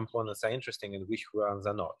out which components are interesting and which ones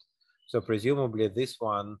are not. So presumably this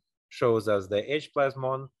one shows us the edge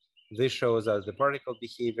plasmon, this shows us the particle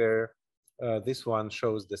behavior, this one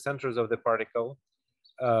shows the centers of the particle.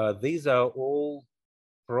 These are all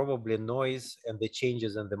probably noise and the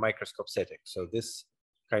changes in the microscope setting. So this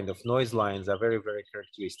kind of noise lines are very, very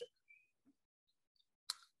characteristic.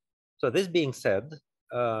 So this being said,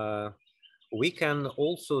 we can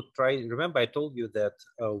also try, remember I told you that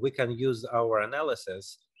we can use our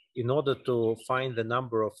analysis in order to find the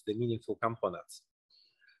number of the meaningful components.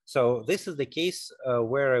 So this is the case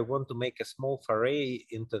where I want to make a small foray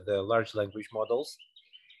into the large language models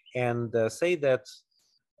and say that,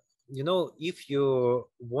 you know, if you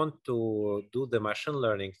want to do the machine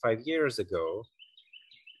learning 5 years ago,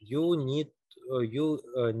 needed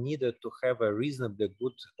to have a reasonably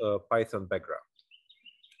good Python background.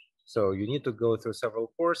 So you need to go through several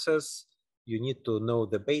courses, you need to know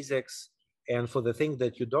the basics, and for the thing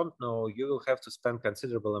that you don't know, you will have to spend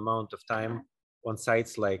considerable amount of time on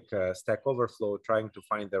sites like Stack Overflow trying to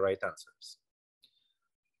find the right answers.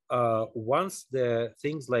 Once the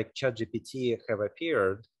things like ChatGPT have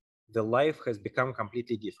appeared, the life has become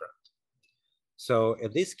completely different. So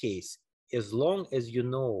in this case, as long as you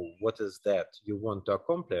know what is that you want to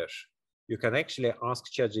accomplish, you can actually ask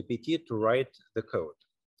ChatGPT to write the code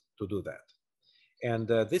to do that. And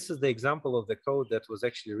this is the example of the code that was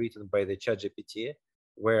actually written by the ChatGPT,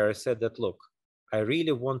 where I said that, look, I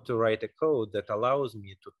really want to write a code that allows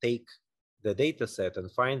me to take the data set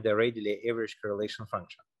and find the radially average correlation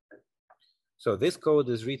function. So this code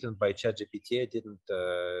is written by ChatGPT. I didn't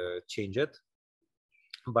change it,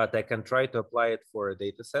 but I can try to apply it for a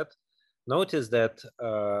data set. Notice that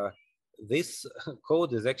this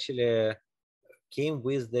code is actually came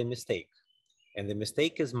with the mistake. And the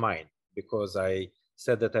mistake is mine, because I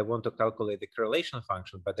said that I want to calculate the correlation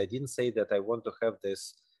function, but I didn't say that I want to have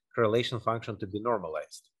this correlation function to be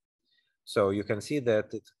normalized. So you can see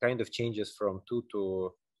that it kind of changes from 2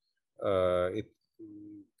 to, it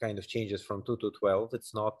kind of changes from 2 to 12.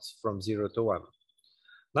 It's not from 0 to 1.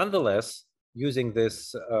 Nonetheless, using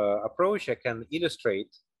this approach, I can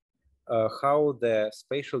illustrate how the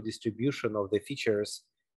spatial distribution of the features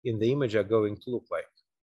in the image are going to look like.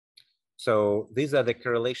 So these are the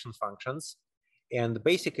correlation functions. And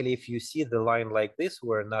basically, if you see the line like this,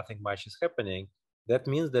 where nothing much is happening, that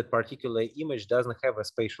means that particular image doesn't have a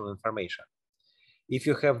spatial information. If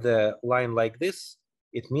you have the line like this,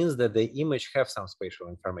 it means that the image has some spatial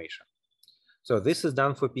information. So this is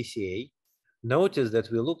done for PCA. Notice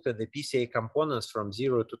that we looked at the PCA components from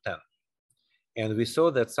 0 to 10. And we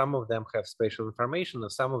saw that some of them have spatial information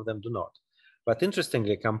and some of them do not. But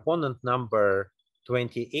interestingly, component number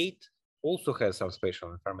 28 also has some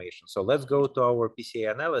spatial information. So let's go to our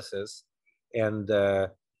PCA analysis and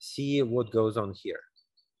see what goes on here.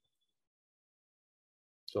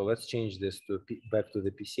 So let's change this to back to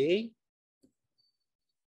the PCA.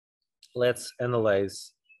 Let's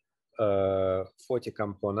analyze 40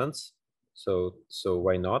 components. So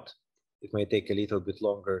why not? It may take a little bit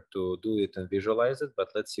longer to do it and visualize it, but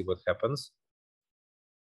let's see what happens.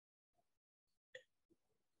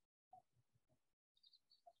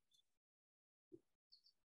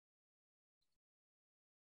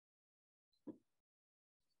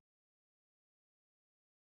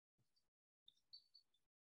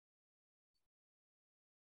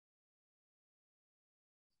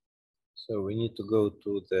 So we need to go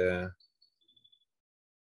to the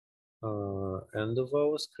end of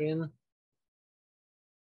our screen.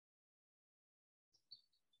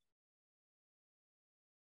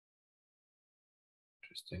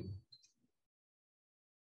 Interesting.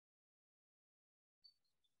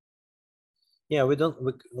 Yeah, we don't,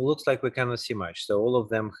 looks like we cannot see much. So all of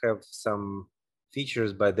them have some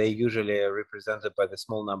features, but they usually are represented by the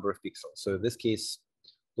small number of pixels. So in this case,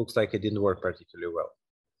 looks like it didn't work particularly well.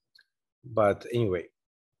 But anyway,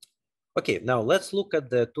 okay, now let's look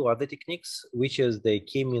at the two other techniques, which is the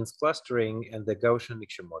k-means clustering and the Gaussian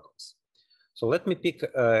mixture models. So let me pick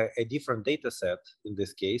a different data set in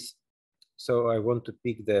this case. So I want to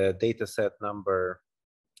pick the data set number,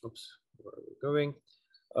 oops, where are we going?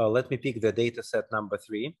 Let me pick the data set number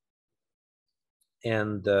 3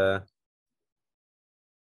 and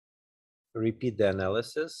repeat the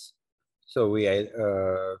analysis. So we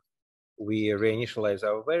reinitialize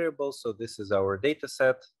our variables. So this is our data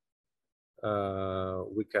set.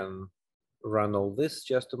 We can run all this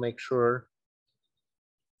just to make sure.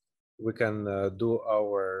 We can do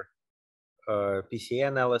our PCA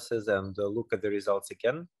analysis and look at the results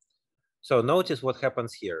again. So notice what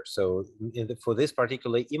happens here. So for this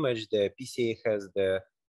particular image, the PCA has the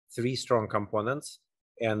 3 strong components.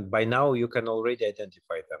 And by now you can already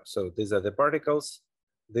identify them. So these are the particles,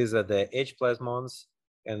 these are the edge plasmons,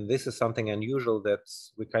 and this is something unusual that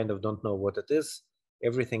we kind of don't know what it is.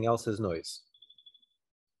 Everything else is noise.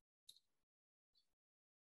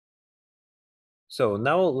 So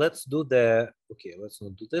now let's do the, okay, let's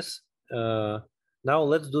not do this. Now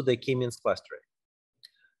let's do the k-means clustering.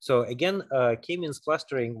 So again, k-means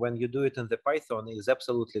clustering, when you do it in the Python, is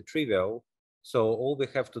absolutely trivial. So all we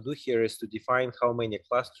have to do here is to define how many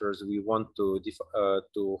clusters we want to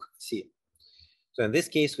see. So in this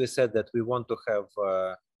case, we said that we want to have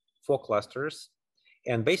 4 clusters.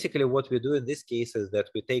 And basically what we do in this case is that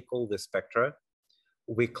we take all the spectra,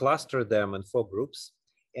 we cluster them in 4 groups,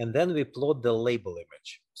 and then we plot the label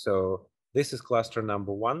image. So this is cluster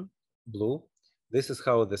number 1, blue. This is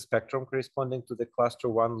how the spectrum corresponding to the cluster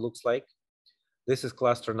 1 looks like. This is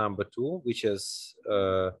cluster number 2, which is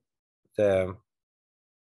this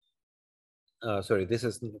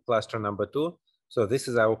is cluster number 2. So this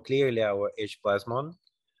is clearly our H plasmon.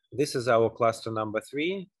 This is our cluster number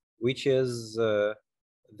 3, which is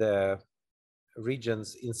the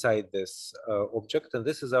regions inside this object. And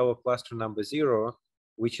this is our cluster number 0,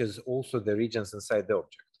 which is also the regions inside the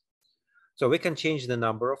object. So we can change the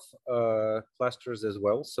number of clusters as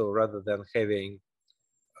well. So rather than having,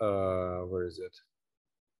 where is it?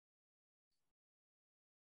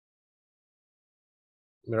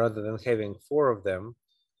 Rather than having 4 of them,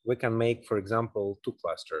 we can make, for example, 2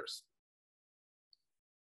 clusters.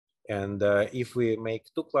 And if we make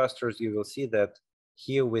 2 clusters, you will see that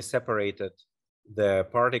here we separated the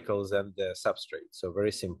particles and the substrate. So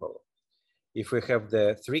very simple. If we have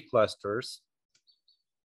the 3 clusters,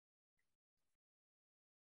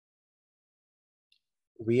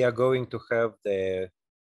 we are going to have the,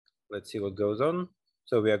 let's see what goes on.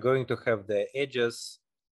 So we are going to have the edges,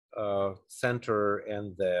 center,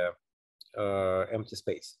 and the empty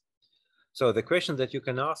space. So the question that you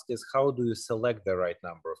can ask is, how do you select the right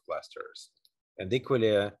number of clusters? And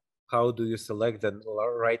equally, how do you select the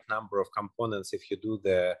right number of components if you do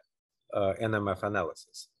the NMF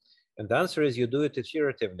analysis? And the answer is you do it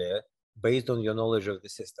iteratively based on your knowledge of the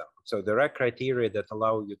system. So there are criteria that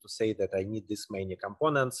allow you to say that I need this many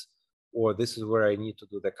components, or this is where I need to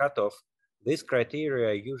do the cutoff. These criteria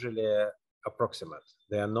are usually approximate.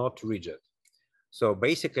 They are not rigid. So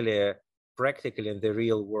basically, practically in the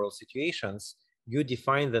real world situations, you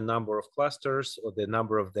define the number of clusters or the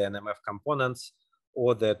number of the NMF components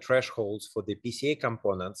or the thresholds for the PCA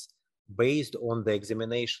components based on the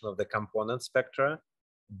examination of the component spectra,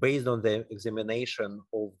 based on the examination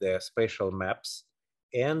of the spatial maps,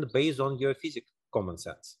 and based on your physics common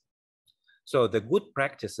sense. So the good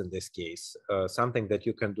practice in this case, something that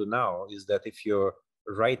you can do now, is that if you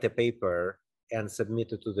write a paper and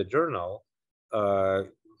submit it to the journal,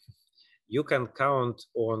 you can count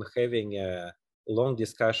on having long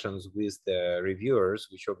discussions with the reviewers,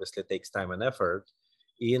 which obviously takes time and effort,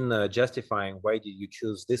 in justifying why did you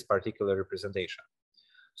choose this particular representation.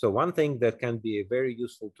 So one thing that can be very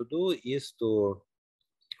useful to do is to,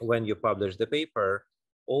 when you publish the paper,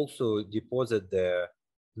 also deposit the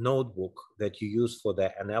notebook that you use for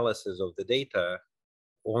the analysis of the data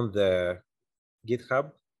on the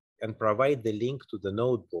GitHub and provide the link to the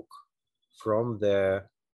notebook from the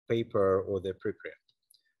paper or the preprint.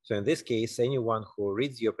 So in this case, anyone who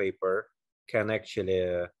reads your paper can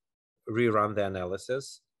actually rerun the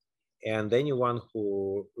analysis, and anyone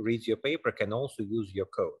who reads your paper can also use your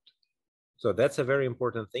code. So that's a very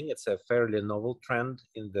important thing. It's a fairly novel trend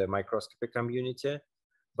in the microscopy community,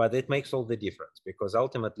 but it makes all the difference, because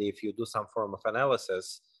ultimately, if you do some form of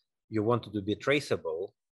analysis, you want to be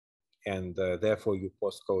traceable, and therefore you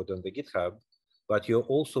post code on the GitHub, but you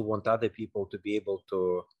also want other people to be able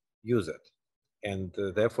to use it, and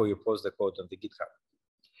therefore you post the code on the GitHub.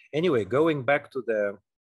 Anyway, going back to the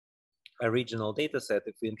original data set,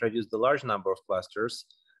 if we introduce the large number of clusters,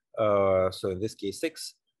 so in this case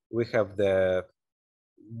 6, we have the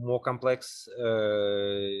more complex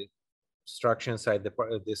structure inside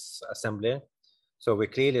this assembly. So we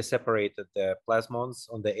clearly separated the plasmons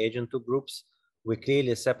on the edge into groups. We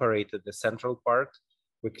clearly separated the central part.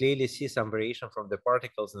 We clearly see some variation from the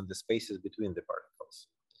particles and the spaces between the particles.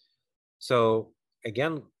 So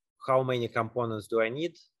again, how many components do I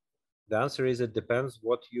need? The answer is it depends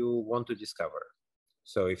what you want to discover.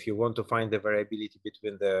 So if you want to find the variability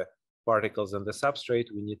between the particles and the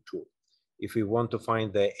substrate, we need 2. If we want to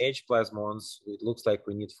find the edge plasmons, it looks like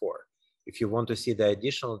we need 4. If you want to see the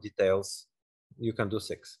additional details, you can do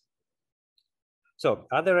 6. So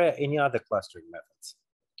are there any other clustering methods?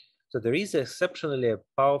 So there is an exceptionally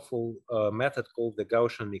powerful method called the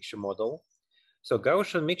Gaussian mixture model. So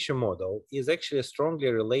Gaussian mixture model is actually strongly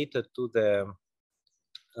related to the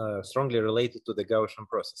Gaussian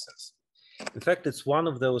processes. In fact, it's one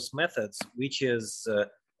of those methods which is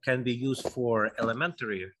can be used for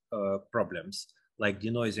elementary problems like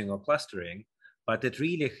denoising or clustering, but it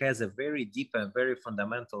really has a very deep and very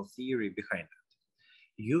fundamental theory behind it.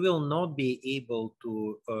 You will not be able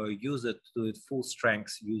to use it to its full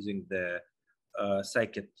strength using the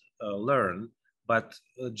scikit-learn, but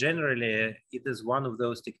generally it is one of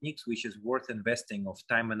those techniques which is worth investing of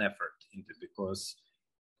time and effort into, because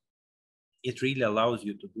it really allows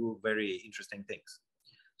you to do very interesting things.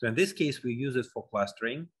 So in this case, we use it for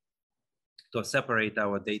clustering to separate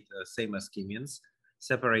our data, same as K-means,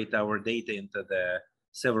 separate our data into the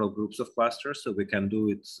several groups of clusters. So we can do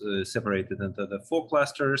it separated into the 4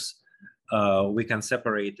 clusters. we can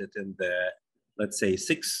separate it in the, let's say,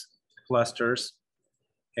 6 clusters,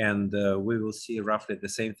 and we will see roughly the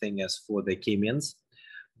same thing as for the k-means.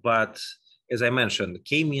 But as I mentioned,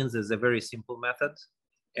 k-means is a very simple method,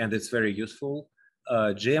 and it's very useful.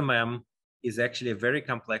 GMM is actually a very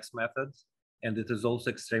complex method, and it is also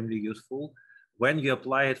extremely useful. When you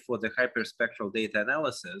apply it for the hyperspectral data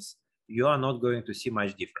analysis, you are not going to see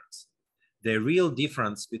much difference. The real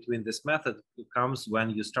difference between this method comes when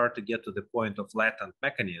you start to get to the point of latent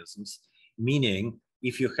mechanisms, meaning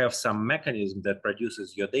if you have some mechanism that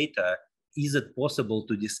produces your data, is it possible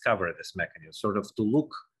to discover this mechanism, sort of to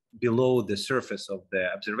look below the surface of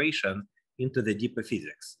the observation into the deeper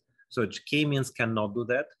physics. So k-means cannot do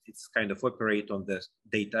that. It's kind of operate on the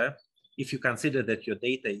data. If you consider that your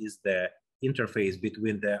data is the interface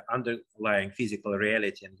between the underlying physical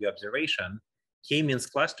reality and your observation, k-means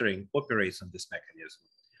clustering operates on this mechanism.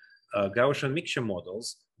 Gaussian mixture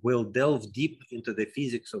models will delve deep into the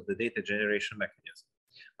physics of the data generation mechanism.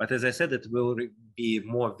 But as I said, it will be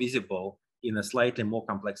more visible in a slightly more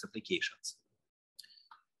complex applications.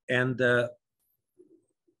 And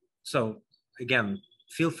so again,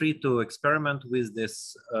 feel free to experiment with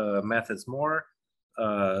these methods more,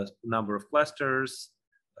 number of clusters,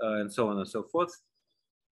 and so on and so forth.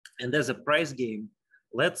 And as a prize game,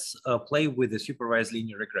 let's play with the supervised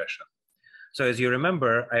linear regression. So as you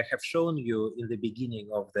remember, I have shown you in the beginning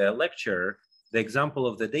of the lecture, the example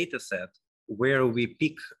of the data set where we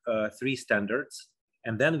pick 3 standards,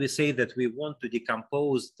 and then we say that we want to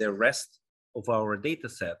decompose the rest of our data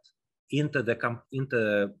set into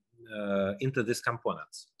these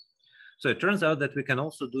components. So it turns out that we can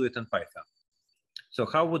also do it in Python. So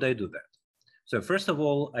how would I do that? So first of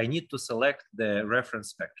all, I need to select the reference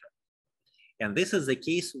spectrum. And this is the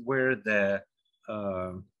case where the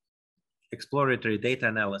exploratory data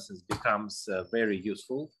analysis becomes very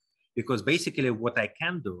useful, because basically what I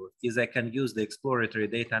can do is I can use the exploratory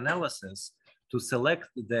data analysis to select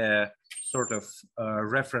the sort of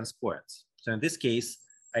reference points. So in this case,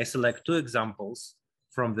 I select 2 examples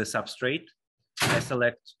from the substrate, I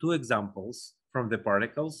select 2 examples from the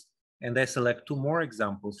particles, and I select 2 more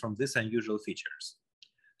examples from these unusual features.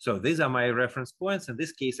 So these are my reference points. In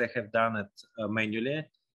this case, I have done it manually.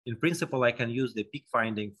 In principle, I can use the peak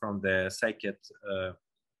finding from the scikit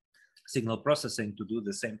signal processing to do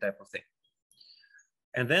the same type of thing.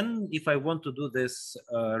 And then if I want to do this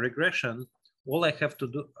regression, all I have to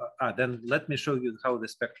do, then let me show you how the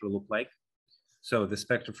spectral look like. So the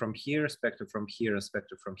spectrum from here, spectrum from here, and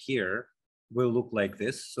spectrum from here will look like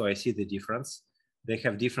this. So I see the difference. They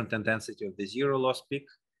have different intensity of the zero loss peak,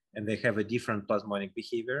 and they have a different plasmonic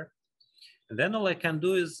behavior. And then all I can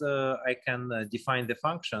do is I can define the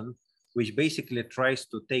function, which basically tries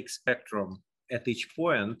to take spectrum at each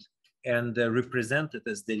point and represent it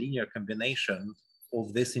as the linear combination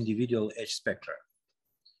of this individual edge spectra.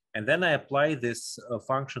 And then I apply this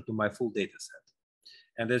function to my full data set.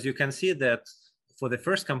 And as you can see that for the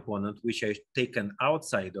first component, which I've taken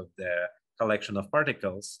outside of the collection of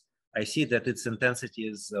particles, I see that its intensity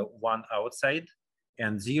is 1 outside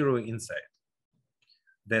and 0 inside.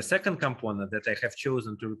 The second component that I have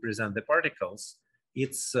chosen to represent the particles,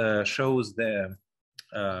 it shows the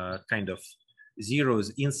kind of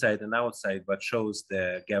zeros inside and outside, but shows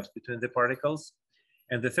the gaps between the particles.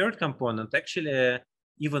 And the third component, actually,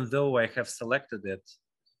 even though I have selected it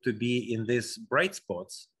to be in these bright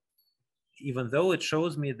spots, even though it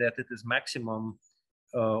shows me that it is maximum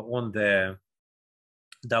on the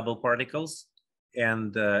double particles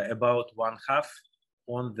and about 1/2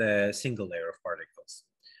 on the single layer of particles.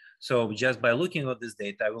 So just by looking at this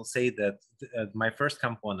data, I will say that my first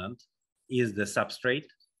component is the substrate.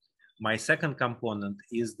 My second component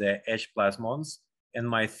is the edge plasmons. And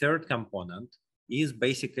my third component is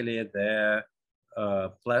basically the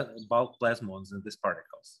bulk plasmons in these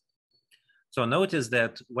particles. So notice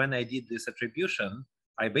that when I did this attribution,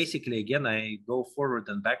 I basically, again, I go forward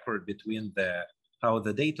and backward between how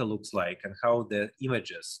the data looks like and how the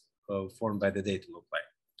images formed by the data look like.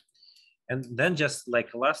 And then just like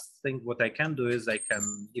last thing, what I can do is I can,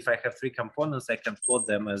 if I have 3 components, I can plot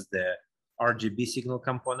them as the RGB signal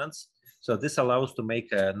components. So this allows to make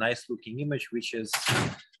a nice looking image, which is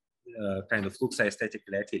kind of looks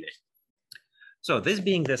aesthetically appealing. So this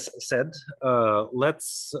being said,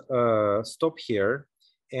 let's stop here.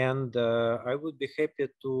 And I would be happy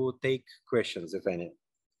to take questions, if any.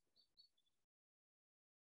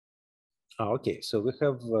 Okay, so we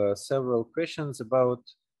have several questions about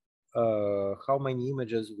how many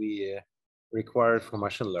images we require for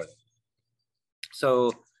machine learning.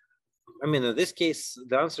 So, I mean, in this case,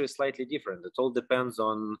 the answer is slightly different. It all depends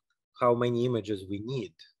on how many images we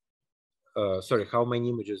need. how many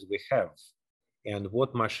images we have, and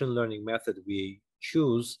what machine learning method we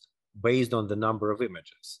choose based on the number of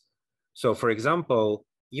images. So for example,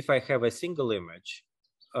 if I have a single image,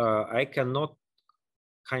 I cannot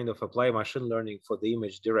kind of apply machine learning for the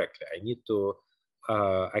image directly. I need to,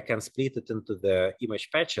 I can split it into the image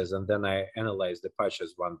patches, and then I analyze the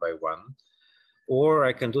patches one by one, or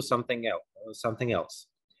I can do something else.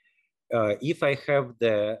 If I have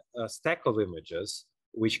the stack of images,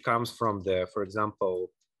 which comes from the, for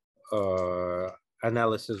example,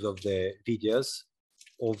 analysis of the videos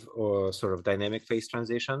of sort of dynamic phase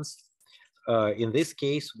transitions, in this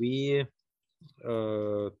case, we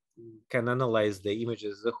can analyze the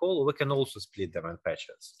images as a whole. We can also split them in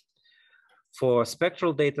patches. For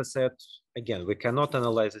spectral data set, again, we cannot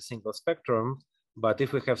analyze a single spectrum, but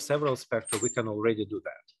if we have several spectra, we can already do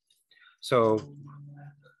that. So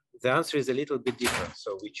the answer is a little bit different.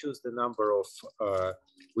 So we choose the number of,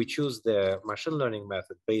 we choose the machine learning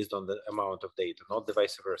method based on the amount of data, not the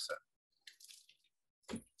vice versa.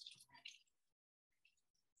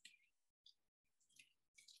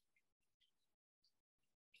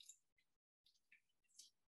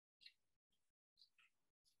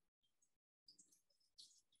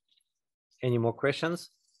 Any more questions?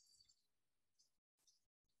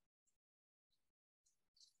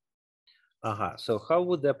 So how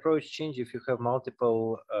would the approach change if you have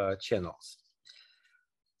multiple channels?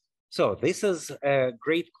 So this is a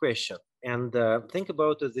great question. And think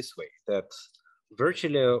about it this way, that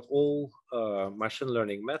virtually all machine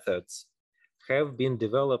learning methods have been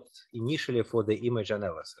developed initially for the image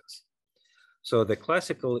analysis. So the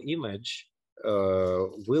classical image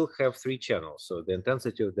will have three channels. So the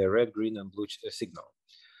intensity of the red, green, and blue signal.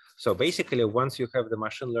 So basically, once you have the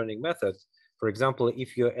machine learning method, for example,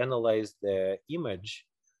 if you analyze the image,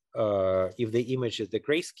 if the image is the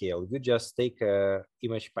grayscale, you just take a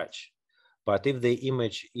image patch. But if the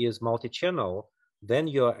image is multi-channel, then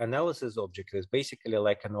your analysis object is basically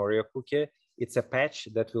like an Oreo cookie. It's a patch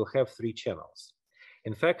that will have three channels.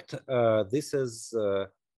 In fact, this is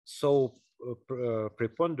so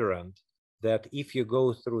preponderant that if you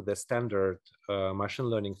go through the standard machine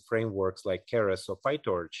learning frameworks like Keras or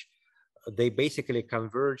PyTorch, they basically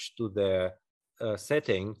converge to the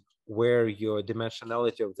setting where your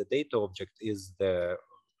dimensionality of the data object is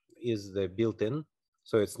the built-in.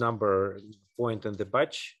 So it's number, point in the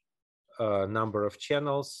batch, number of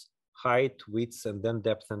channels, height, width, and then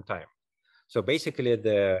depth and time. So basically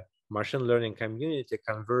the machine learning community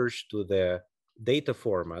converged to the data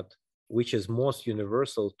format, which is most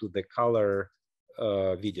universal to the color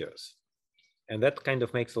videos. And that kind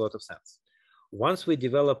of makes a lot of sense. Once we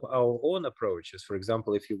develop our own approaches, for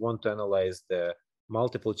example, if you want to analyze the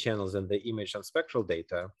multiple channels in the image and spectral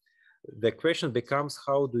data, the question becomes,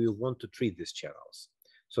 how do you want to treat these channels?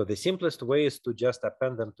 So the simplest way is to just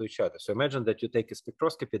append them to each other. So imagine that you take a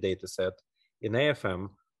spectroscopy data set in AFM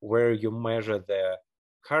where you measure the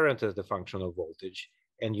current as the function of voltage,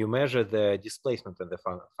 and you measure the displacement as the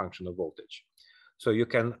function of voltage. So you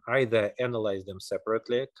can either analyze them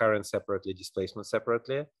separately, current separately, displacement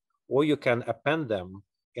separately, or you can append them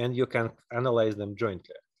and you can analyze them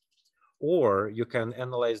jointly. Or you can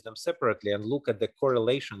analyze them separately and look at the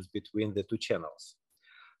correlations between the two channels.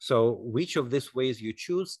 So which of these ways you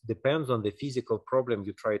choose depends on the physical problem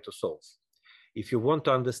you try to solve. If you want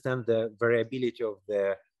to understand the variability of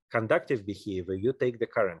the conductive behavior, you take the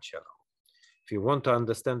current channel. If you want to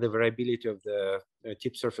understand the variability of the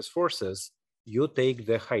tip surface forces, you take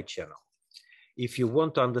the height channel. If you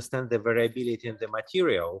want to understand the variability in the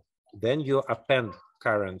material, then you append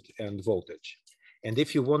current and voltage. And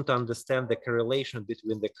if you want to understand the correlation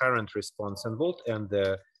between the current response and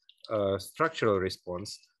the structural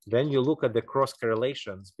response, then you look at the cross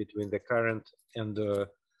correlations between the current and the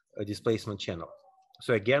displacement channel.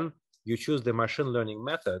 So again, you choose the machine learning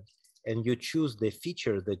method and you choose the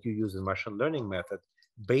feature that you use in machine learning method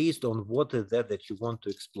based on what is that you want to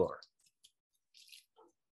explore.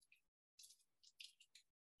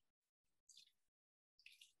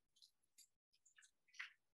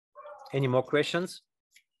 Any more questions?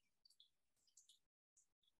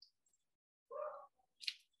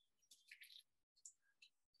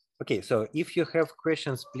 Okay, so if you have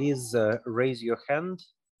questions, please raise your hand.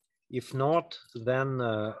 If not, then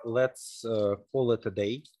let's call it a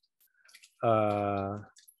day.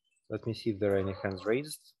 Let me see if there are any hands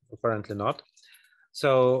raised. Apparently not.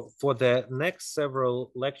 So for the next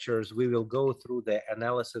several lectures, we will go through the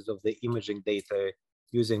analysis of the imaging data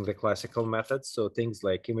using the classical methods. So things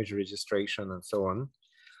like image registration and so on.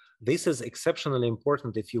 This is exceptionally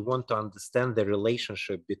important if you want to understand the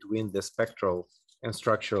relationship between the spectral and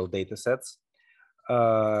structural data sets.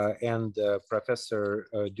 and Professor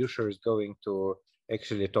Duscher is going to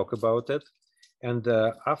actually talk about it. And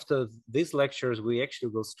after these lectures, we actually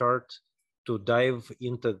will start to dive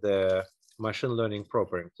into the machine learning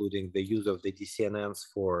proper, including the use of the DCNNs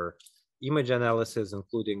for image analysis,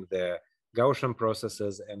 including the Gaussian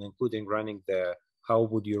processes, and including running the how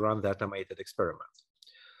would you run the automated experiment.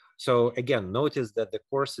 So again, notice that the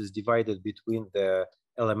course is divided between the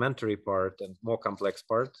elementary part and more complex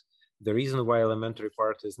part. The reason why elementary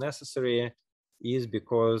part is necessary is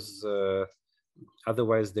because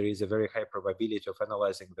otherwise there is a very high probability of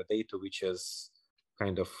analyzing the data which is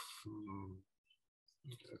kind of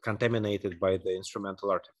contaminated by the instrumental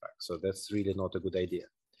artifact. So that's really not a good idea.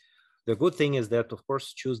 The good thing is that, of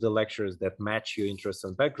course, choose the lectures that match your interests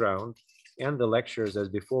and background, and the lectures, as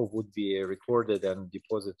before, would be recorded and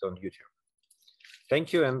deposited on YouTube.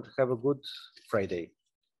 Thank you and have a good Friday.